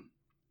overpowering.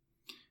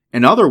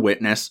 Another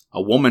witness,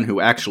 a woman who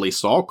actually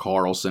saw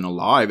Karlsson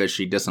alive as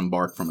she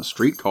disembarked from a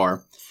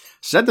streetcar,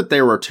 said that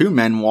there were two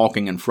men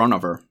walking in front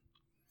of her.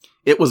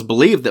 It was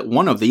believed that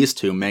one of these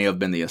two may have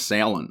been the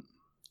assailant.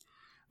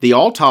 The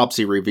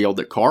autopsy revealed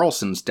that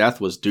Karlsson's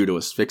death was due to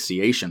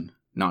asphyxiation,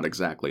 not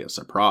exactly a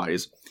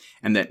surprise,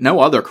 and that no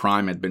other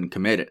crime had been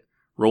committed,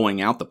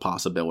 ruling out the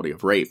possibility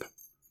of rape.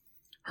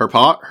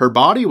 Her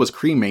body was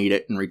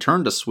cremated and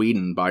returned to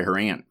Sweden by her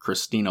aunt,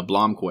 Christina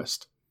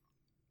Blomqvist.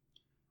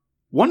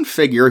 One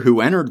figure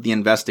who entered the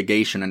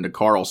investigation into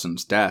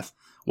Karlsson's death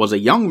was a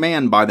young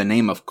man by the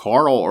name of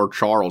Carl or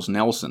Charles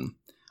Nelson,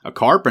 a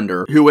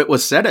carpenter who it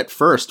was said at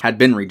first had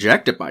been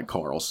rejected by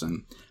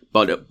Karlsson,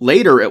 but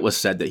later it was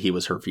said that he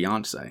was her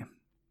fiancé.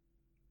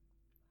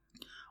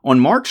 On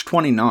March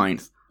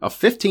 29th, a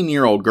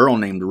 15-year-old girl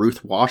named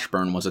Ruth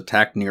Washburn was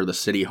attacked near the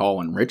City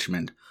Hall in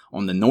Richmond,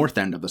 on the north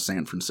end of the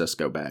San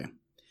Francisco Bay.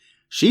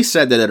 She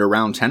said that at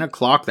around 10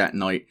 o'clock that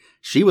night,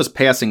 she was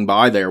passing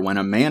by there when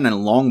a man in a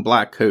long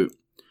black coat,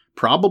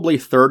 probably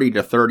 30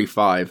 to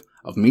 35,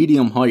 of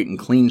medium height and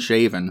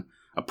clean-shaven,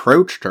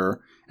 approached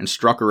her and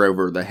struck her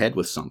over the head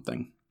with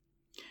something.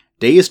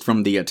 Dazed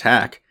from the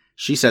attack,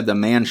 she said the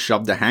man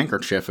shoved a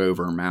handkerchief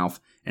over her mouth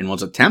and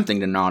was attempting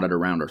to knot it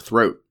around her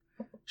throat.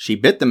 She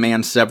bit the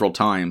man several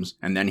times,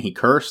 and then he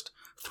cursed,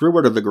 threw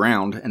her to the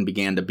ground, and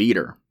began to beat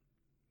her.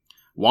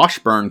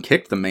 Washburn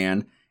kicked the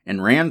man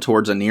and ran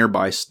towards a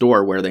nearby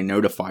store where they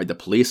notified the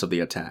police of the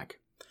attack.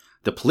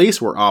 The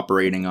police were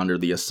operating under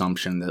the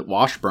assumption that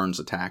Washburn's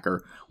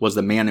attacker was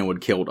the man who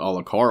had killed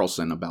Ulla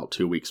Karlsson about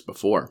 2 weeks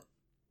before.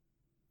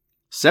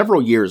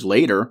 Several years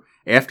later,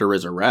 after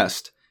his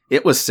arrest,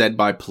 it was said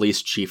by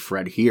Police Chief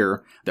Fred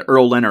Heer that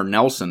Earl Leonard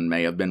Nelson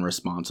may have been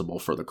responsible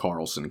for the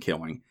Karlsson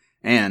killing,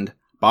 and,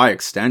 by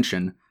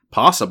extension,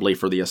 possibly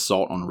for the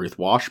assault on Ruth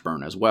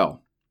Washburn as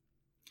well.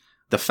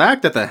 The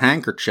fact that the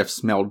handkerchief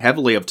smelled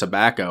heavily of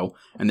tobacco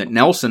and that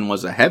Nelson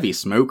was a heavy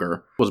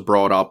smoker was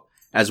brought up,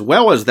 as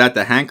well as that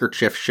the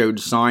handkerchief showed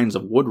signs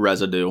of wood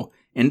residue,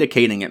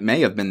 indicating it may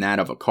have been that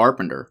of a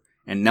carpenter,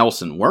 and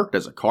Nelson worked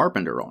as a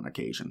carpenter on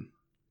occasion.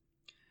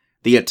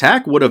 The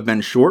attack would have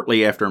been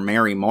shortly after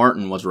Mary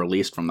Martin was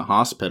released from the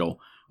hospital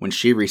when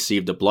she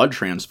received a blood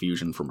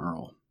transfusion from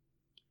Earl.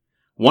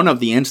 One of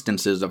the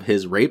instances of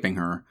his raping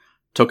her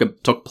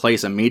took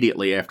place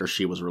immediately after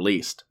she was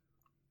released.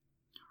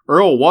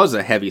 Earl was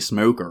a heavy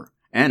smoker,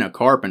 and a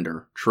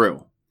carpenter,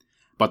 true.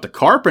 But the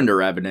carpenter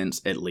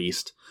evidence, at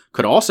least,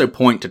 could also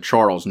point to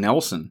Charles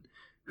Nelson,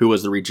 who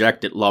was the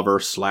rejected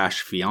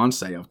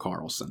lover/fiancé of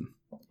Karlsson.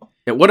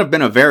 It would have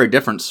been a very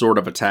different sort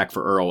of attack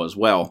for Earl as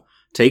well,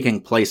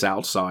 taking place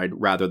outside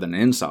rather than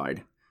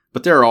inside.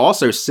 But there are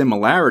also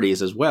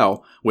similarities as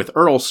well, with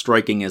Earl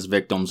striking his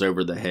victims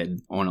over the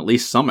head on at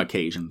least some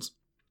occasions.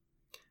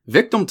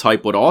 Victim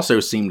type would also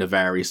seem to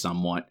vary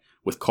somewhat,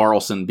 with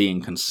Karlsson being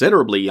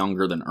considerably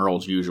younger than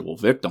Earl's usual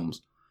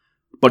victims,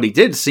 but he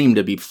did seem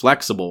to be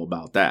flexible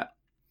about that.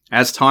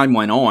 As time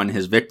went on,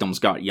 his victims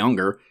got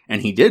younger,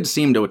 and he did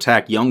seem to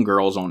attack young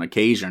girls on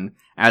occasion,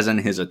 as in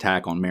his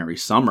attack on Mary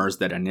Summers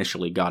that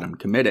initially got him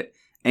committed,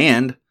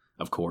 and,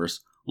 of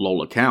course,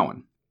 Lola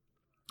Cowan.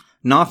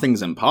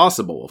 Nothing's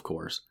impossible, of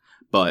course,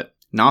 but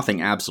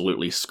nothing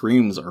absolutely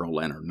screams Earl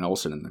Leonard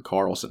Nelson in the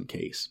Karlsson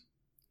case.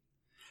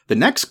 The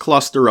next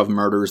cluster of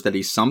murders that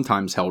he's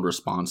sometimes held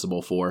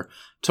responsible for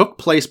took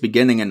place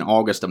beginning in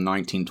August of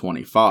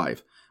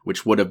 1925,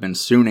 which would have been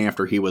soon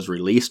after he was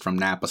released from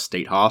Napa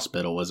State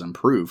Hospital as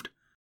improved.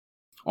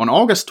 On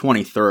August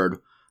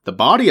 23rd, The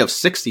body of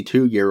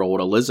 62-year-old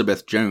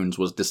Elizabeth Jones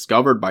was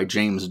discovered by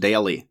James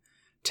Daly,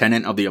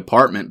 tenant of the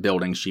apartment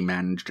building she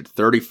managed at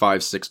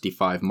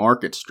 3565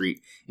 Market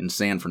Street in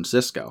San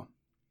Francisco.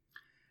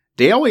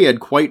 Daly had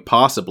quite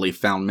possibly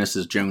found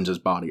Mrs. Jones's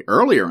body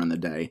earlier in the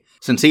day,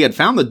 since he had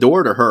found the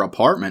door to her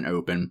apartment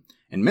open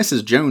and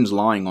Mrs. Jones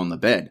lying on the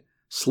bed,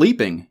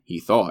 sleeping, he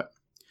thought.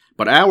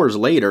 But hours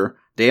later,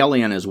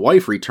 Daly and his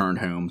wife returned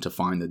home to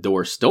find the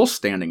door still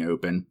standing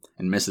open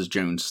and Mrs.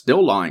 Jones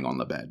still lying on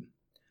the bed.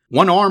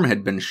 One arm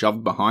had been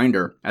shoved behind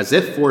her, as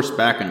if forced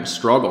back in a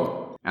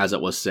struggle, as it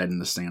was said in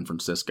the San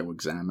Francisco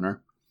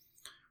Examiner.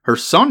 Her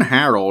son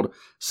Harold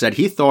said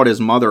he thought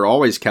his mother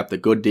always kept a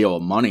good deal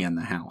of money in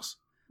the house,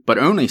 but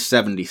only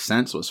 70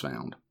 cents was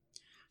found.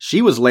 She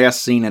was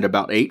last seen at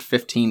about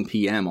 8:15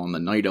 p.m. on the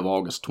night of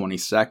August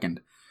 22nd,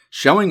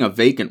 showing a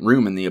vacant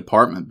room in the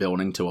apartment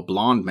building to a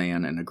blond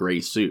man in a gray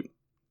suit.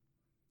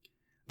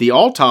 The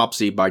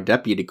autopsy by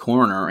Deputy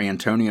Coroner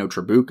Antonio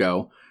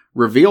Trabucco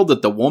revealed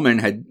that the woman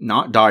had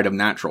not died of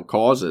natural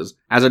causes,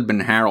 as had been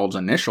Harold's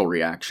initial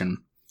reaction,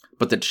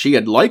 but that she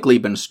had likely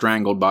been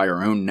strangled by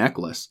her own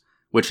necklace,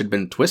 which had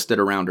been twisted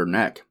around her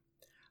neck.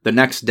 The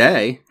next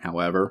day,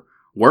 however,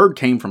 word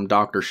came from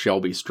Dr.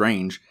 Shelby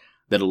Strange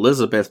that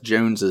Elizabeth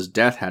Jones's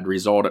death had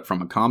resulted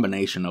from a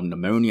combination of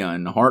pneumonia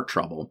and heart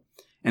trouble,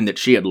 and that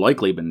she had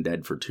likely been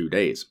dead for 2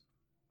 days.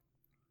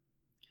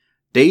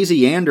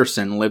 Daisy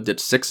Anderson lived at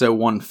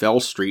 601 Fell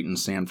Street in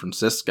San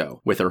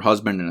Francisco with her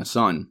husband and a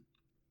son.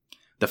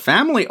 The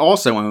family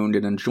also owned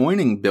an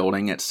adjoining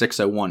building at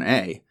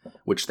 601A,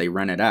 which they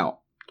rented out.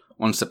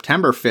 On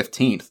September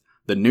 15th,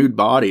 the nude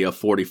body of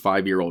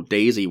 45-year-old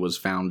Daisy was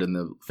found in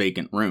the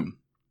vacant room.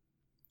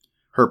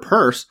 Her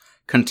purse,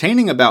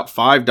 containing about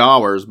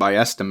 $5 by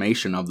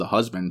estimation of the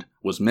husband,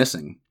 was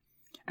missing,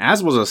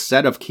 as was a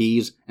set of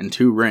keys and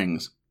 2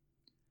 rings.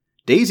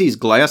 Daisy's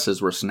glasses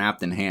were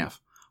snapped in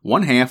half.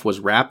 One half was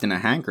wrapped in a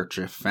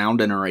handkerchief found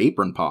in her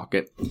apron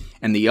pocket,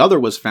 and the other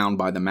was found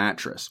by the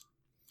mattress.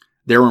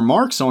 There were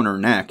marks on her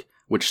neck,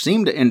 which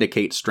seemed to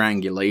indicate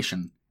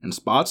strangulation, and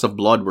spots of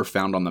blood were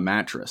found on the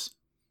mattress.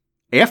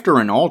 After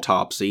an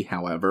autopsy,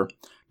 however,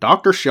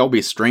 Dr.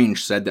 Shelby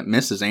Strange said that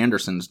Mrs.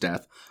 Anderson's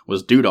death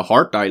was due to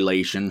heart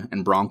dilation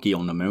and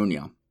bronchial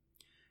pneumonia.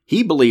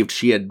 He believed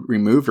she had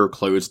removed her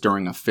clothes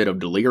during a fit of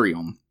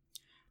delirium.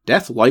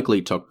 Death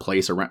likely took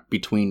place around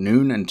between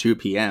noon and 2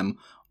 p.m.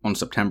 on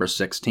September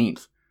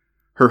 16th.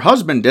 Her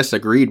husband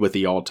disagreed with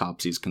the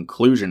autopsy's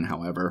conclusion,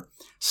 however,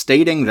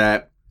 stating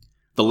that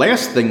the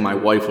last thing my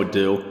wife would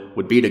do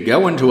would be to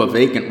go into a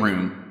vacant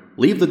room,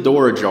 leave the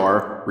door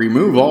ajar,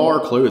 remove all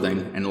her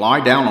clothing, and lie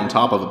down on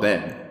top of a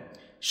bed.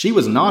 She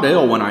was not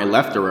ill when I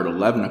left her at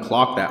 11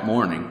 o'clock that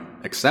morning,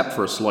 except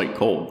for a slight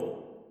cold.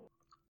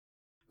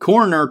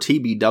 Coroner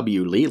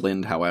T.B.W.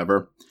 Leland,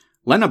 however,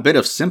 lent a bit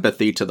of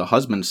sympathy to the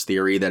husband's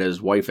theory that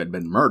his wife had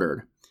been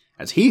murdered,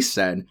 as he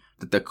said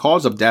that the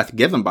cause of death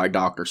given by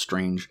Dr.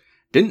 Strange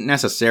didn't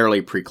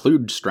necessarily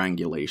preclude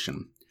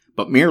strangulation,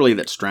 but merely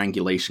that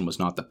strangulation was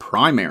not the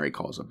primary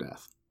cause of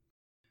death.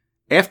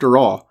 After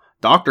all,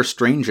 Dr.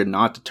 Strange had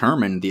not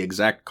determined the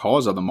exact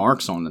cause of the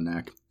marks on the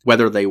neck,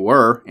 whether they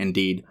were,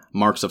 indeed,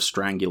 marks of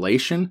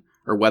strangulation,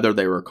 or whether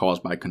they were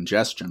caused by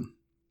congestion.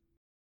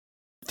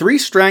 3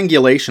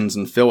 strangulations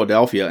in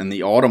Philadelphia in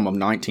the autumn of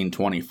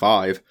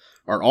 1925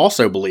 are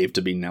also believed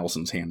to be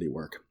Nelson's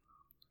handiwork.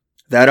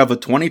 That of a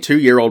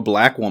 22-year-old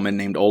black woman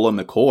named Ola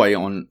McCoy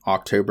on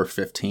October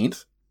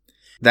 15th,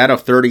 that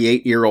of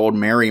 38-year-old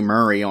Mary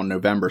Murray on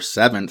November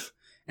 7th,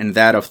 and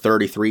that of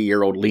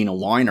 33-year-old Lena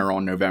Weiner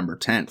on November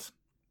 10th.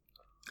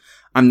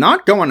 I'm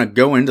not going to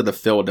go into the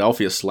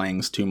Philadelphia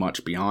slangs too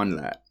much beyond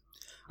that.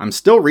 I'm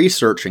still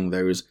researching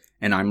those,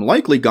 and I'm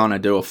likely going to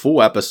do a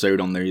full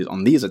episode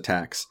on these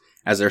attacks,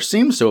 as there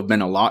seems to have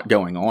been a lot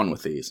going on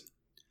with these.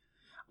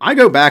 I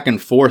go back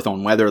and forth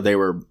on whether they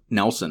were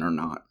Nelson or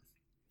not.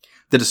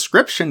 The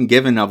description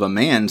given of a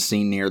man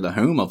seen near the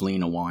home of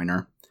Lena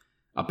Weiner,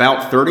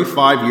 about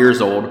 35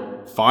 years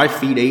old, 5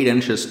 feet 8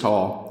 inches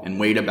tall, and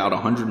weighed about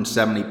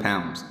 170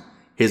 pounds.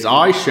 His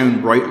eyes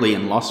shone brightly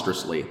and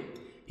lustrously.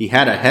 He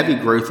had a heavy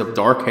growth of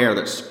dark hair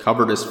that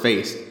covered his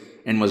face,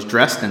 and was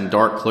dressed in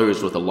dark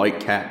clothes with a light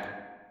cap.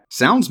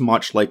 Sounds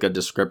much like a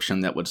description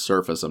that would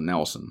surface of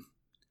Nelson.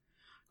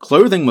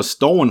 Clothing was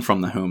stolen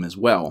from the home as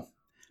well,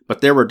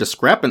 but there were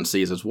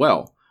discrepancies as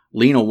well.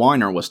 Lena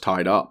Weiner was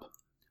tied up.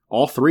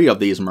 All 3 of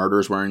these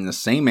murders were in the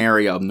same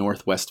area of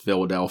northwest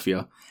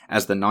Philadelphia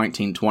as the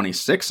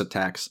 1926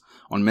 attacks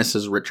on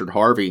Mrs. Richard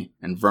Harvey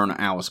and Verna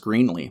Alice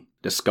Greenlee,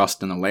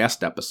 discussed in the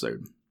last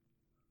episode.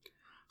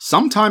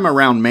 Sometime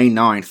around May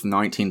 9th,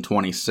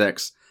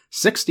 1926,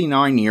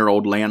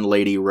 69-year-old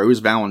landlady Rose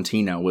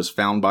Valentino was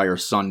found by her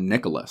son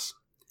Nicholas.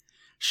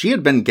 She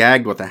had been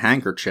gagged with a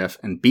handkerchief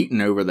and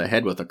beaten over the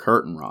head with a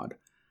curtain rod.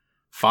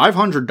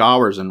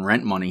 $500 in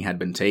rent money had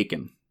been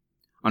taken.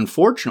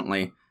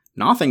 Unfortunately,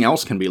 nothing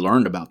else can be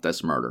learned about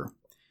this murder.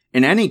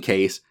 In any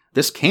case,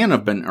 this can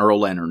have been Earl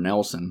Leonard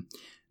Nelson,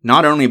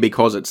 not only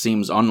because it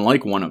seems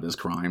unlike one of his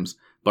crimes,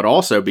 but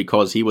also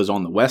because he was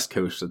on the West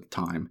Coast at the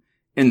time,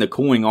 in the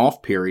cooling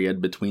off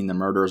period between the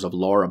murders of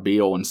Laura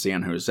Beale in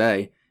San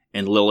Jose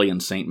and Lillian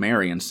St.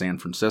 Mary in San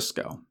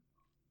Francisco.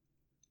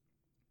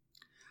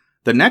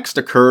 The next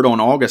occurred on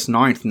August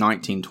 9,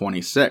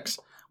 1926,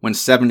 when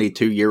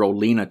 72-year-old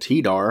Lena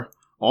Tidar,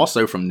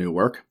 also from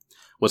Newark,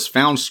 was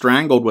found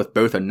strangled with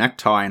both a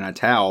necktie and a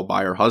towel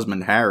by her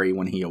husband Harry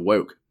when he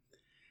awoke.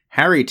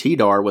 Harry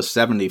Tidar was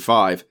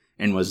 75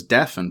 and was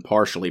deaf and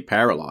partially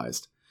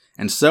paralyzed,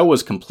 and so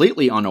was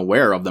completely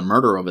unaware of the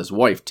murder of his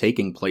wife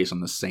taking place in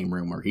the same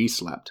room where he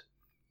slept.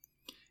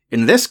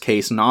 In this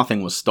case,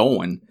 nothing was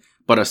stolen,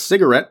 but a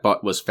cigarette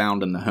butt was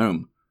found in the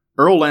home.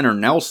 Earl Leonard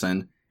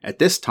Nelson, at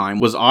this time,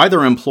 was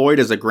either employed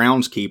as a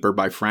groundskeeper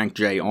by Frank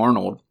J.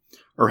 Arnold,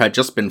 or had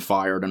just been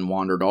fired and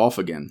wandered off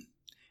again.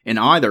 In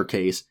either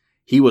case,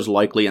 he was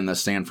likely in the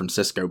San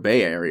Francisco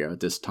Bay Area at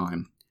this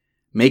time,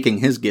 making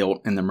his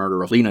guilt in the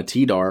murder of Lena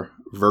Tidar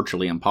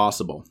virtually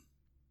impossible.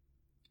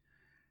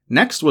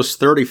 Next was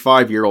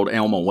 35-year-old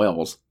Elma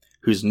Wells,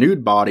 whose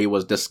nude body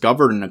was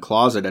discovered in a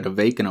closet at a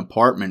vacant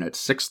apartment at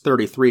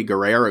 633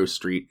 Guerrero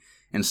Street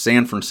in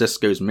San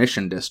Francisco's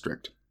Mission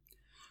District.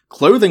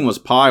 Clothing was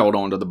piled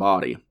onto the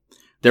body.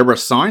 There were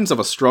signs of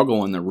a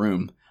struggle in the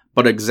room,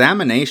 but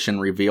examination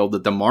revealed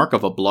that the mark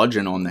of a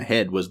bludgeon on the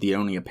head was the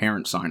only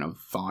apparent sign of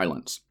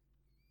violence.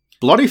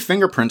 Bloody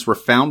fingerprints were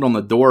found on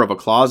the door of a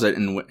closet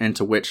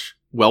into which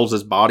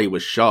Wells's body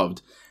was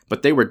shoved,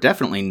 but they were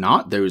definitely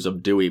not those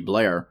of Dewey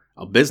Blair,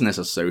 a business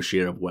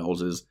associate of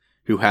Wells's,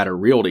 who had a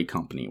realty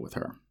company with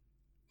her.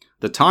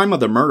 The time of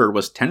the murder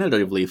was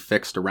tentatively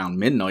fixed around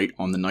midnight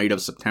on the night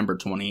of September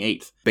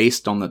 28th,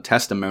 based on the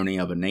testimony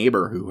of a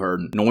neighbor who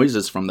heard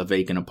noises from the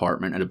vacant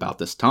apartment at about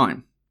this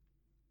time.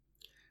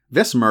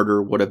 This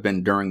murder would have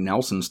been during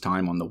Nelson's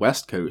time on the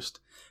West Coast,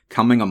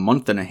 coming a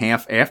month and a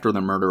half after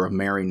the murder of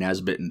Mary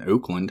Nesbitt in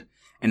Oakland,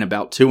 and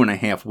about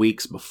 2.5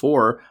 weeks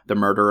before the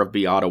murder of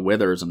Beata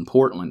Withers in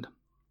Portland.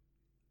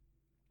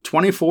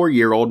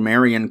 24-year-old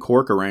Marion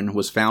Corcoran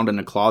was found in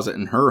a closet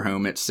in her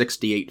home at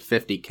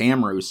 6850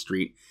 Camrose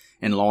Street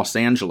in Los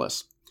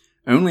Angeles,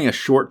 only a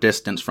short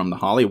distance from the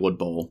Hollywood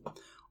Bowl,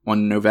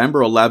 on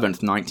November 11,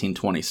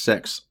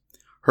 1926.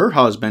 Her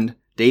husband,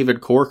 David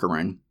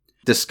Corcoran,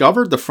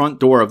 discovered the front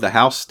door of the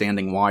house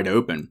standing wide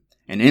open,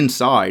 and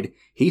inside,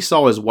 he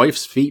saw his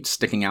wife's feet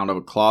sticking out of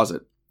a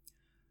closet.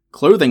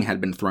 Clothing had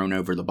been thrown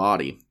over the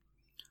body.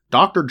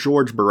 Dr.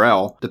 George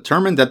Burrell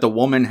determined that the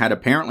woman had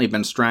apparently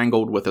been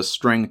strangled with a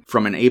string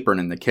from an apron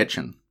in the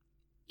kitchen.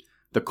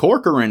 The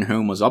Corcoran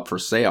home was up for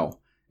sale,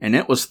 and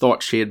it was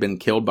thought she had been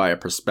killed by a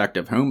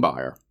prospective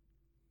homebuyer.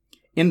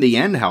 In the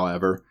end,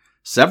 however,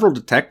 several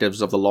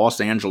detectives of the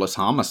Los Angeles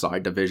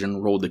Homicide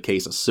Division ruled the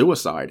case a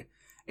suicide,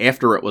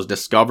 after it was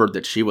discovered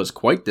that she was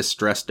quite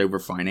distressed over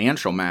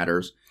financial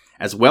matters,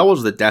 as well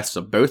as the deaths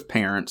of both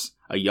parents,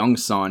 a young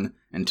son,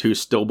 and 2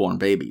 stillborn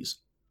babies.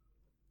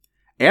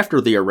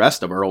 After the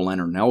arrest of Earl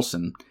Leonard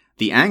Nelson,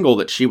 the angle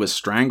that she was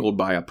strangled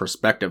by a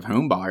prospective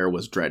homebuyer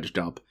was dredged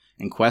up,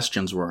 and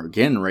questions were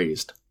again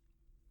raised.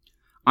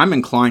 I'm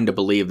inclined to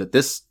believe that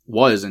this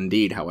was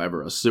indeed,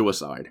 however, a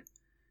suicide.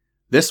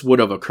 This would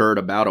have occurred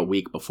about a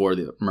week before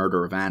the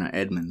murder of Anna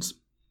Edmonds.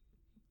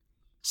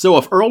 So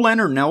if Earl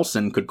Leonard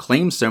Nelson could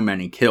claim so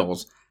many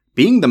kills,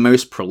 being the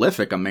most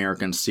prolific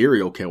American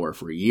serial killer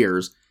for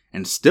years,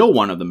 and still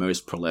one of the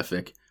most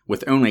prolific,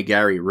 with only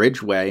Gary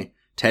Ridgway,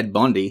 Ted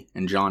Bundy,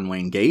 and John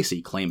Wayne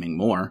Gacy claiming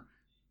more,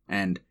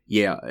 and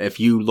yeah, if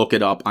you look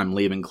it up, I'm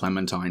leaving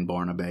Clementine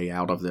Barnabé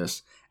out of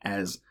this,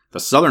 as the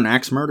Southern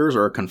Axe murders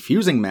are a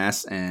confusing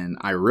mess, and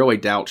I really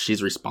doubt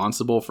she's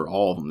responsible for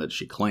all of them that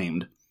she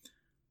claimed.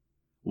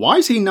 Why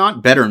is he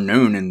not better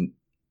known and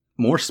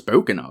more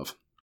spoken of?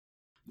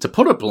 To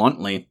put it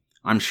bluntly,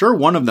 I'm sure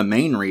one of the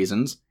main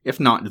reasons, if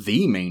not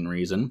the main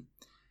reason,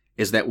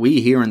 is that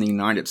we here in the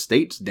United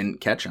States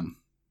didn't catch him.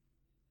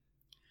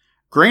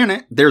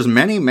 Granted, there's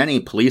many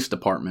police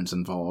departments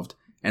involved,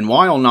 and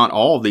while not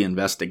all of the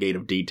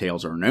investigative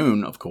details are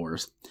known, of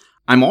course,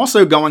 I'm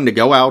also going to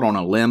go out on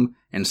a limb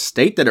and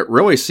state that it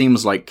really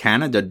seems like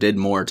Canada did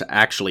more to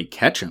actually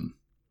catch him.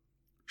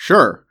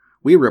 Sure,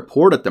 we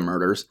reported the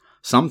murders,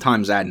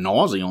 sometimes ad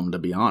nauseum to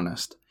be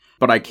honest,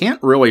 but I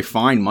can't really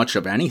find much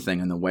of anything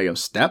in the way of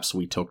steps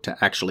we took to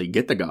actually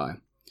get the guy.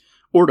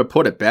 Or to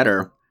put it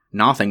better,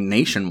 nothing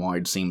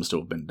nationwide seems to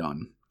have been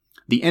done.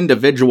 The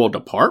individual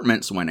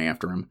departments went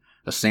after him,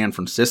 the San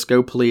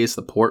Francisco police,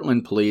 the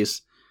Portland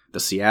police, the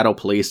Seattle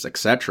police,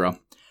 etc.,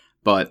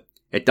 but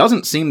it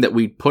doesn't seem that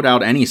we'd put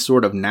out any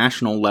sort of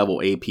national level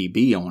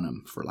APB on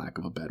him, for lack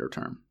of a better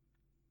term.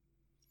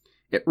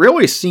 It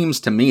really seems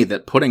to me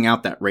that putting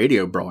out that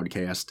radio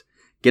broadcast,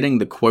 getting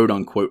the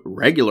quote-unquote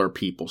regular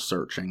people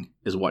searching,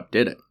 is what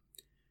did it.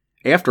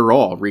 After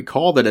all,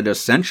 recall that it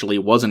essentially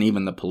wasn't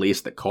even the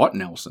police that caught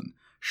Nelson.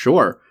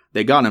 Sure,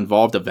 they got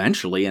involved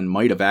eventually and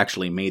might have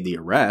actually made the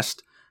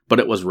arrest, but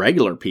it was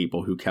regular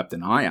people who kept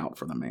an eye out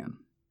for the man.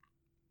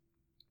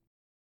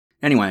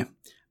 Anyway,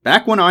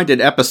 back when I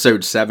did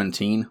episode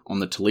 17 on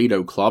the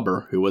Toledo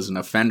Clubber, who was an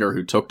offender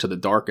who took to the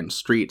darkened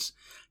streets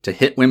to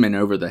hit women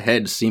over the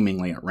head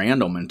seemingly at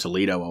random in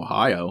Toledo,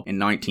 Ohio in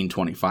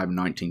 1925 and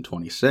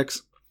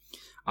 1926,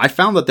 I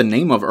found that the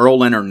name of Earl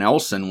Leonard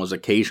Nelson was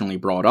occasionally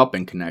brought up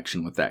in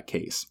connection with that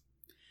case.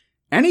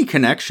 Any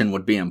connection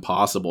would be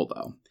impossible,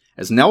 though,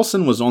 as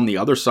Nelson was on the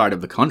other side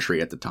of the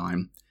country at the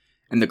time,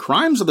 and the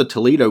crimes of the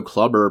Toledo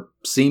clubber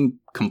seemed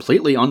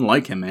completely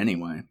unlike him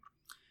anyway.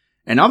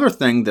 Another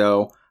thing,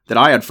 though, that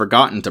I had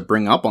forgotten to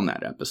bring up on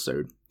that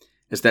episode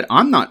is that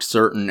I'm not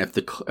certain if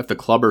the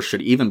clubber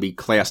should even be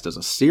classed as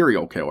a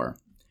serial killer.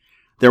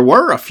 There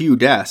were a few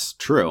deaths,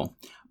 true,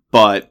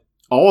 but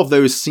all of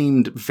those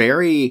seemed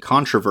very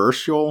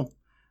controversial,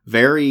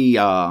 very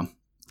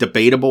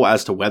debatable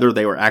as to whether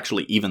they were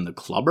actually even the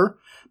clubber,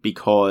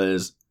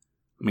 because,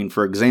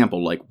 for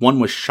example, one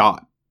was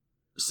shot.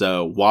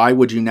 So why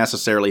would you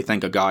necessarily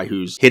think a guy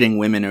who's hitting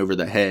women over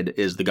the head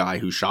is the guy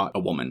who shot a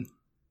woman?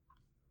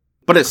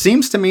 But it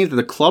seems to me that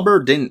the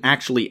clubber didn't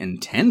actually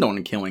intend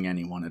on killing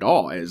anyone at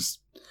all, as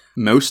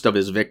most of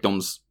his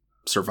victims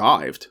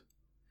survived.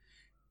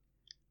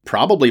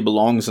 Probably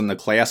belongs in the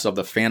class of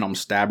the Phantom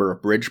Stabber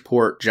of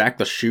Bridgeport, Jack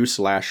the Shoe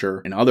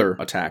Slasher, and other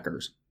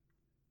attackers.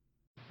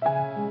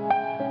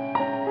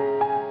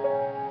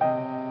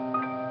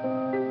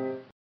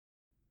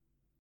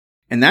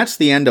 And that's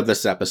the end of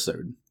this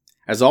episode.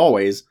 As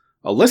always,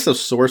 a list of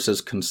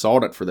sources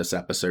consulted for this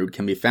episode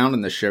can be found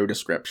in the show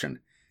description,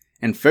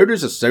 and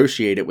photos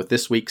associated with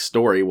this week's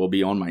story will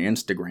be on my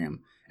Instagram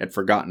at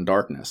Forgotten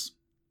Darkness.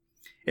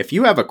 If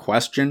you have a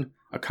question,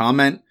 a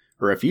comment,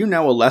 or if you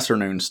know a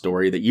lesser-known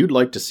story that you'd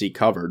like to see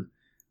covered,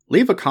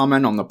 leave a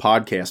comment on the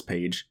podcast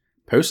page,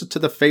 post it to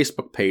the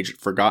Facebook page at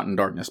Forgotten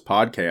Darkness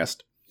Podcast,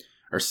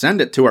 or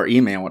send it to our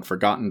email at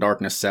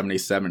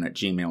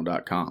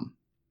forgottendarkness77@gmail.com.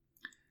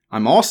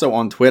 I'm also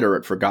on Twitter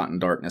at Forgotten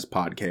Darkness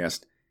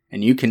Podcast,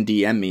 and you can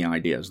DM me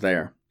ideas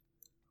there.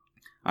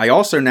 I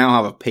also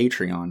now have a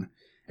Patreon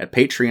at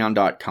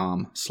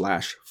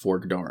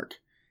patreon.com/forgdark,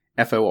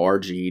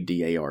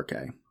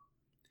 FORGDARK.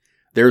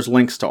 There's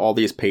links to all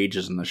these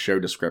pages in the show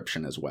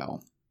description as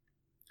well.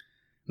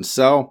 And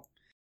so,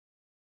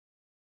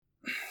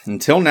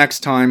 until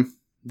next time,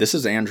 this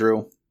is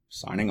Andrew,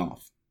 signing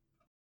off.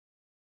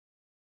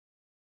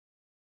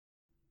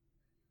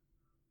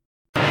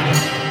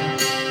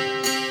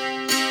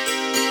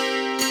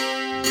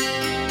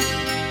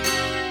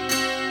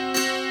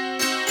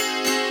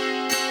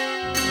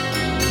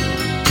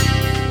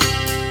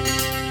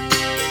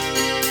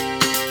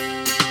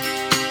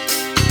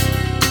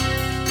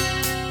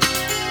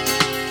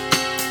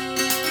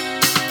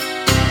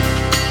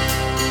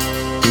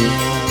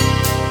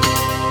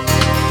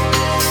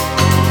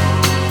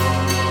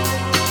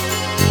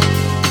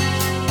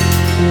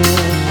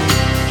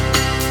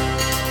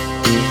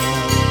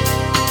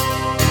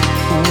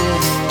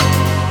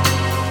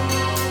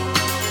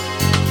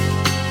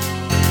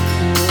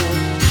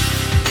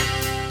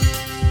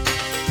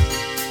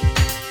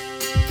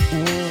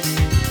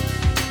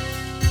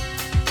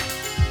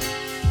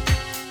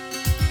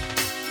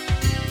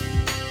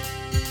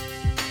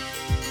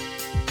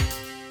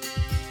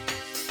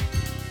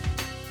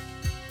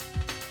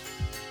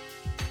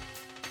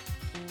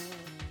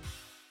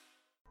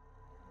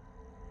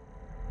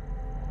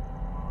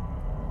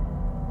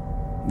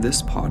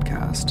 This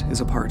podcast is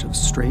a part of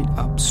Straight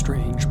Up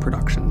Strange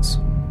Productions.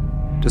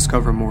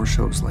 Discover more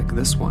shows like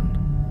this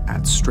one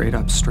at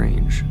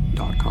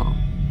straightupstrange.com.